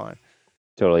be just fine.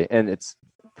 totally. And it's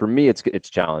for me, it's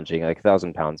challenging. Like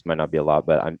 1,000 pounds might not be a lot,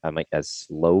 but I'm like as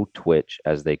slow twitch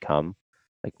as they come.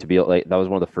 Like to be like that was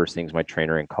one of the first things my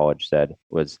trainer in college said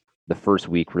was the first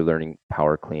week we're learning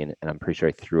power clean, and I'm pretty sure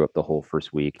I threw up the whole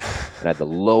first week and I had the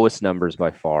lowest numbers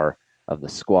by far of the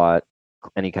squat,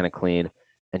 any kind of clean.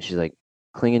 And she's like,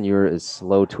 Clingan, you're as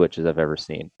slow twitch as I've ever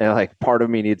seen. And like part of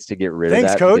me needs to get rid of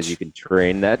Thanks, that because you coach. can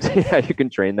train that. Yeah, you can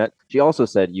train that. She also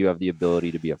said you have the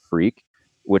ability to be a freak,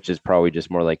 which is probably just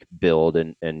more like build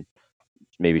and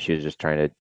maybe she was just trying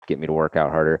to get me to work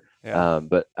out harder. Yeah,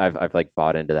 But I've like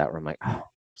bought into that where I'm like, oh,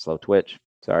 slow twitch.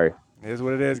 Sorry, it is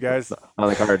what it is, guys. on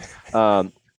the cards.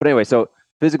 But anyway, so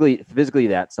physically,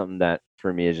 that's something that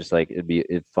for me is just like it'd be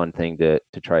a fun thing to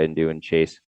try and do and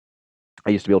chase.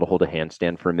 I used to be able to hold a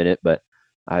handstand for a minute, but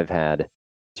I've had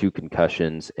two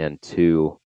concussions and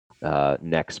two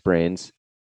neck sprains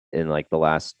in like the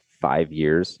last 5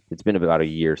 years. It's been about a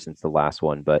year since the last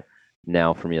one, but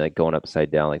now for me, like going upside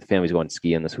down, like the family's going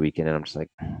skiing this weekend, and I'm just like,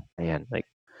 man, like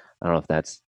I don't know if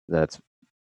that's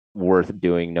worth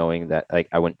doing, knowing that like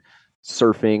I went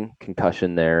surfing,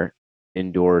 concussion there,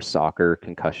 indoor soccer,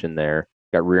 concussion there,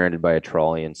 got rear-ended by a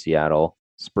trolley in Seattle,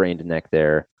 sprained neck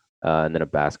there, and then a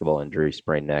basketball injury,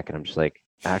 sprained neck, and I'm just like,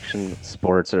 action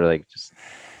sports are like just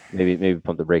maybe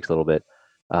pump the brakes a little bit.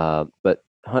 But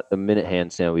a minute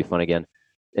handstand will be fun again.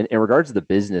 And in regards to the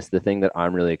business, the thing that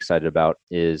I'm really excited about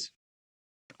is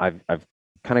I've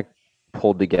kind of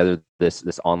pulled together this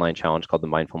online challenge called the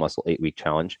Mindful Muscle 8 Week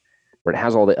Challenge, where it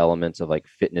has all the elements of like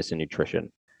fitness and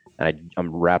nutrition.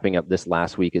 I'm wrapping up this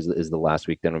last week is the last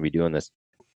week then we'll be doing this.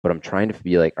 But I'm trying to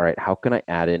be like, all right, how can I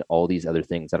add in all these other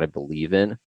things that I believe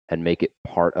in and make it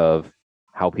part of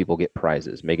how people get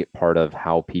prizes, make it part of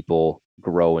how people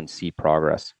grow and see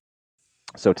progress.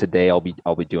 So today I'll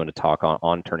be doing a talk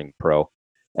on turning pro,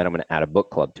 and I'm going to add a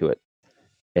book club to it,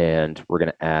 and we're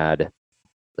going to add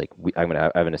I'm going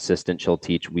to have an assistant. She'll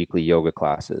teach weekly yoga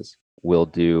classes. We'll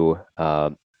do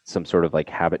some sort of like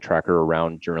habit tracker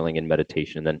around journaling and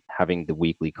meditation, and then having the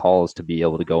weekly calls to be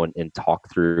able to go and talk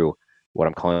through what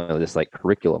I'm calling this like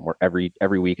curriculum, where every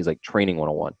week is like training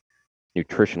 101,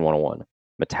 nutrition 101,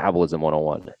 metabolism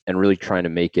 101, and really trying to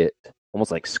make it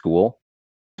almost like school,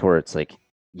 to where it's like,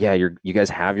 yeah, you guys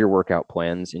have your workout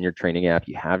plans in your training app,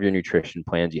 you have your nutrition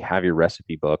plans, you have your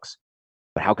recipe books,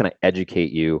 but how can I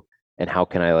educate you, and how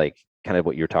can I like kind of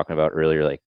what you were talking about earlier,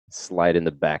 like slide in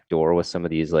the back door with some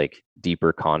of these like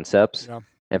deeper concepts. Yeah.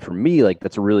 And for me, like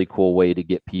that's a really cool way to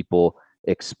get people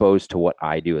exposed to what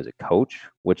I do as a coach,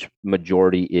 which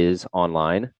majority is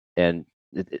online. And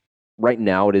right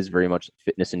now it is very much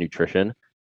fitness and nutrition.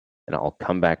 And I'll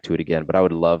come back to it again, but I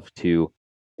would love to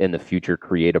in the future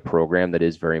create a program that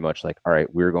is very much like, all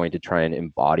right, we're going to try and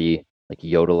embody like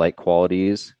Yoda like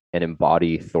qualities and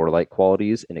embody Thor like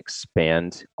qualities and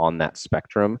expand on that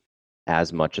spectrum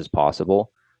as much as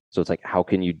possible. So it's like, how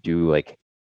can you do like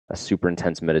a super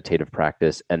intense meditative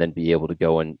practice and then be able to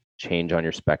go and change on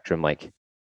your spectrum, like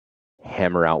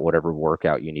hammer out whatever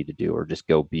workout you need to do, or just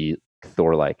go be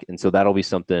Thor like. And so that'll be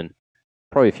something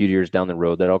probably a few years down the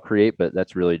road that I'll create, but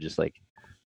that's really just like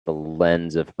the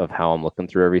lens of how I'm looking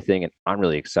through everything. And I'm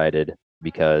really excited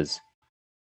because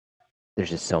there's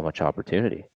just so much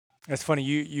opportunity. That's funny.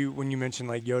 You when you mentioned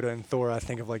like Yoda and Thor, I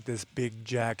think of like this big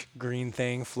Jack green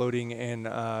thing floating in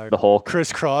The Hulk.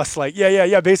 crisscross. Like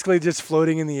yeah. Basically just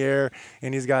floating in the air,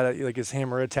 and he's got like his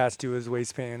hammer attached to his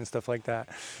waistband and stuff like that.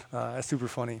 That's super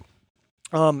funny.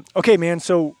 Okay, man.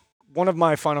 So one of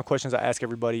my final questions I ask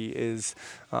everybody is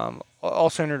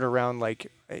all centered around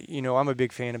like, I'm a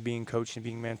big fan of being coached and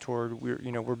being mentored.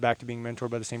 We're back to being mentored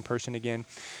by the same person again,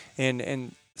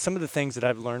 and some of the things that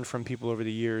I've learned from people over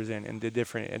the years and the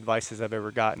different advices I've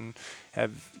ever gotten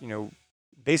have,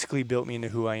 basically built me into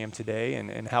who I am today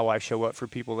and how I show up for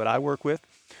people that I work with.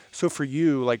 So for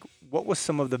you, like, what was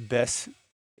some of the best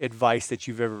advice that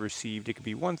you've ever received? It could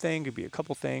be one thing, it could be a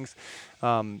couple things.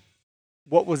 Um,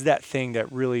 what was that thing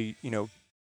that really,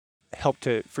 helped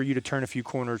for you to turn a few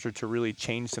corners or to really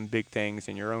change some big things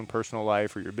in your own personal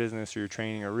life or your business or your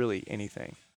training or really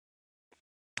anything?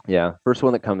 Yeah. First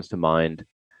one that comes to mind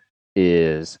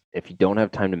is if you don't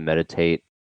have time to meditate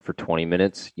for 20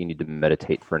 minutes, you need to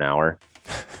meditate for an hour.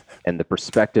 And the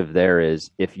perspective there is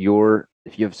if you've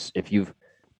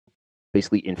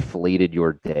basically inflated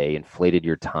your day, inflated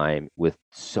your time with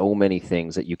so many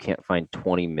things that you can't find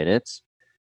 20 minutes,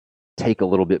 take a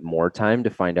little bit more time to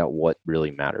find out what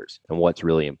really matters and what's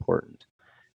really important.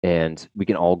 And we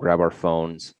can all grab our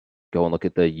phones, go and look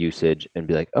at the usage and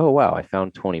be like, oh, wow, I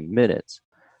found 20 minutes.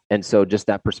 And so just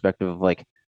that perspective of like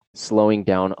slowing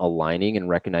down, aligning, and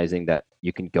recognizing that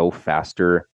you can go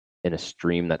faster in a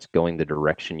stream that's going the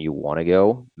direction you want to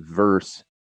go versus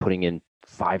putting in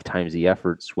 5 times the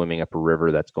effort swimming up a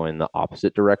river that's going the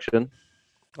opposite direction.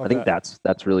 I Love think that.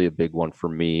 that's really a big one for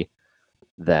me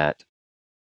that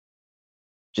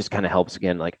just kind of helps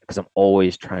again, like because I'm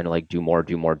always trying to like do more,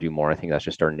 do more, do more. I think that's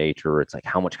just our nature. It's like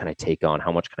how much can I take on?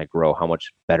 How much can I grow? How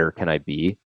much better can I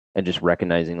be? And just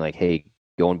recognizing like, hey,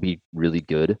 go and be really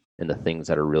good in the things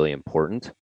that are really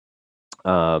important.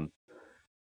 Um,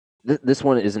 this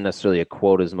one isn't necessarily a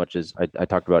quote as much as I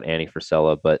talked about Annie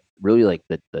Frisella, but really like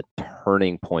the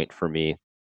turning point for me.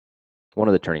 One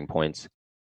of the turning points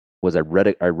was I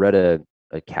read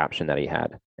a caption that he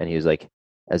had, and he was like,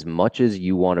 as much as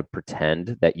you want to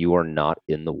pretend that you are not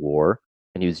in the war,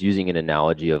 and he was using an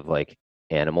analogy of like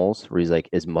animals, where he's like,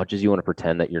 as much as you want to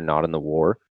pretend that you're not in the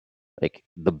war, like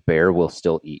the bear will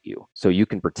still eat you. So you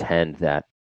can pretend that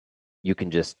you can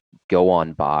just go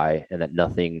on by and that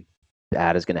nothing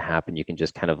bad is going to happen. You can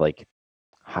just kind of like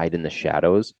hide in the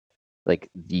shadows. Like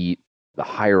the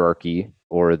hierarchy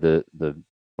or the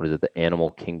what is it, the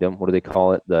animal kingdom, what do they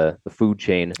call it, the food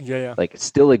chain, Yeah. like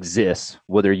still exists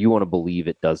whether you want to believe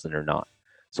it doesn't or not.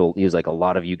 So he was like, a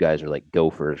lot of you guys are like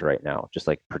gophers right now, just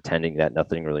like pretending that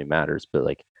nothing really matters, but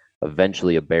like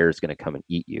eventually a bear is going to come and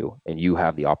eat you, and you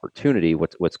have the opportunity.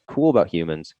 What's cool about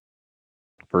humans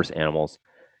versus animals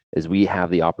is we have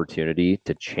the opportunity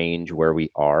to change where we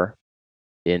are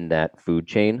in that food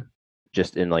chain,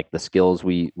 just in like the skills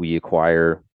we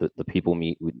acquire, the people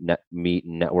meet and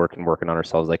network and working on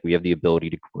ourselves. Like we have the ability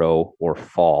to grow or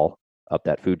fall up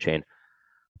that food chain.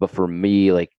 But for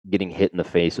me, like getting hit in the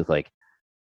face with like,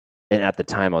 and at the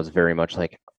time I was very much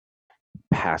like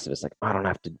pacifist, like I don't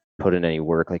have to put in any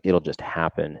work, like it'll just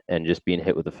happen. And just being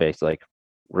hit with the face, like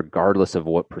regardless of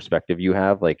what perspective you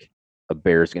have, like a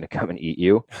bear is going to come and eat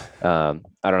you. I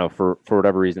don't know, for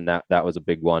whatever reason, that was a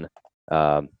big one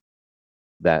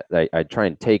that I try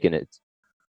and take, and it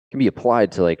can be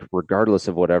applied to like regardless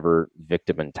of whatever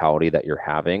victim mentality that you're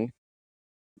having,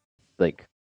 like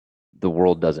the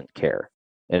world doesn't care,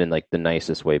 and in like the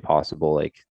nicest way possible,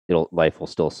 like life will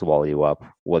still swallow you up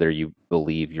whether you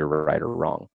believe you're right or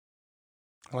wrong.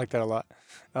 I like that a lot.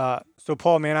 So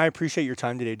Paul, man, I appreciate your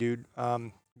time today, dude.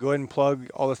 Go ahead and plug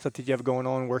all the stuff that you have going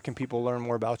on. Where can people learn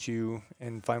more about you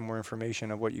and find more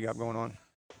information of what you got going on?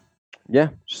 Yeah,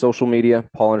 social media,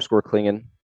 Paul_Clingan,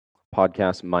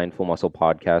 podcast, Mindful Muscle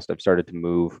podcast. I've started to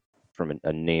move from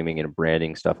a naming and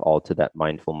branding stuff all to that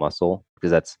mindful muscle, because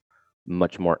that's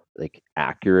much more like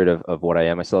accurate of what I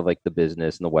am. I still have like the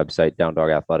business and the website, Down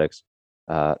Dog Athletics,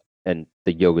 and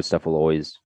the yoga stuff will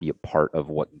always be a part of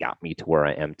what got me to where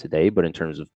I am today. But in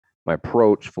terms of my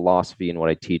approach, philosophy, and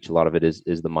what I teach, a lot of it is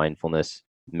the mindfulness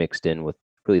mixed in with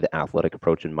really the athletic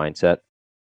approach and mindset.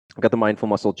 I've got the Mindful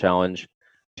Muscle Challenge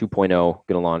 2.0 going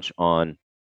to launch on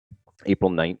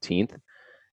April 19th.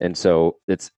 And so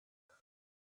it's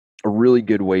a really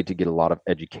good way to get a lot of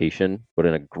education, but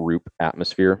in a group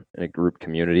atmosphere, in a group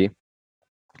community.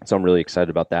 So I'm really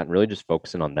excited about that and really just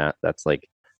focusing on that. That's like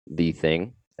the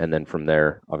thing. And then from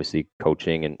there, obviously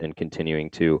coaching and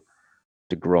continuing to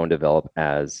grow and develop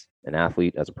as an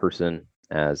athlete, as a person,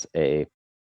 as a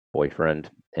boyfriend,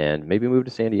 and maybe move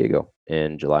to San Diego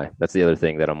in July. That's the other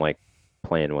thing that I'm like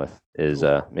playing with is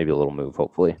maybe a little move,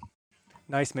 hopefully.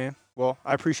 Nice, man. Well,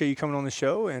 I appreciate you coming on the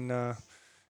show, and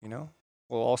we'll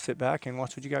all sit back and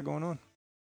watch what you got going on.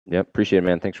 Yep, appreciate it,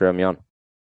 man. Thanks for having me on.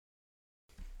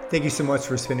 Thank you so much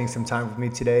for spending some time with me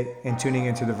today and tuning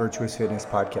into the Virtuous Fitness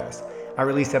Podcast. I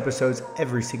release episodes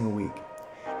every single week.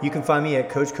 You can find me at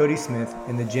Coach Cody Smith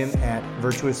in the gym at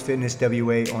Virtuous Fitness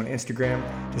WA on Instagram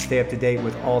to stay up to date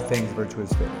with all things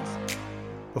Virtuous Fitness.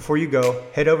 Before you go,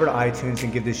 head over to iTunes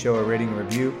and give this show a rating and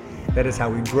review. That is how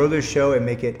we grow this show and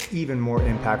make it even more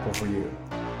impactful for you.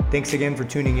 Thanks again for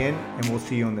tuning in, and we'll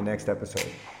see you on the next episode.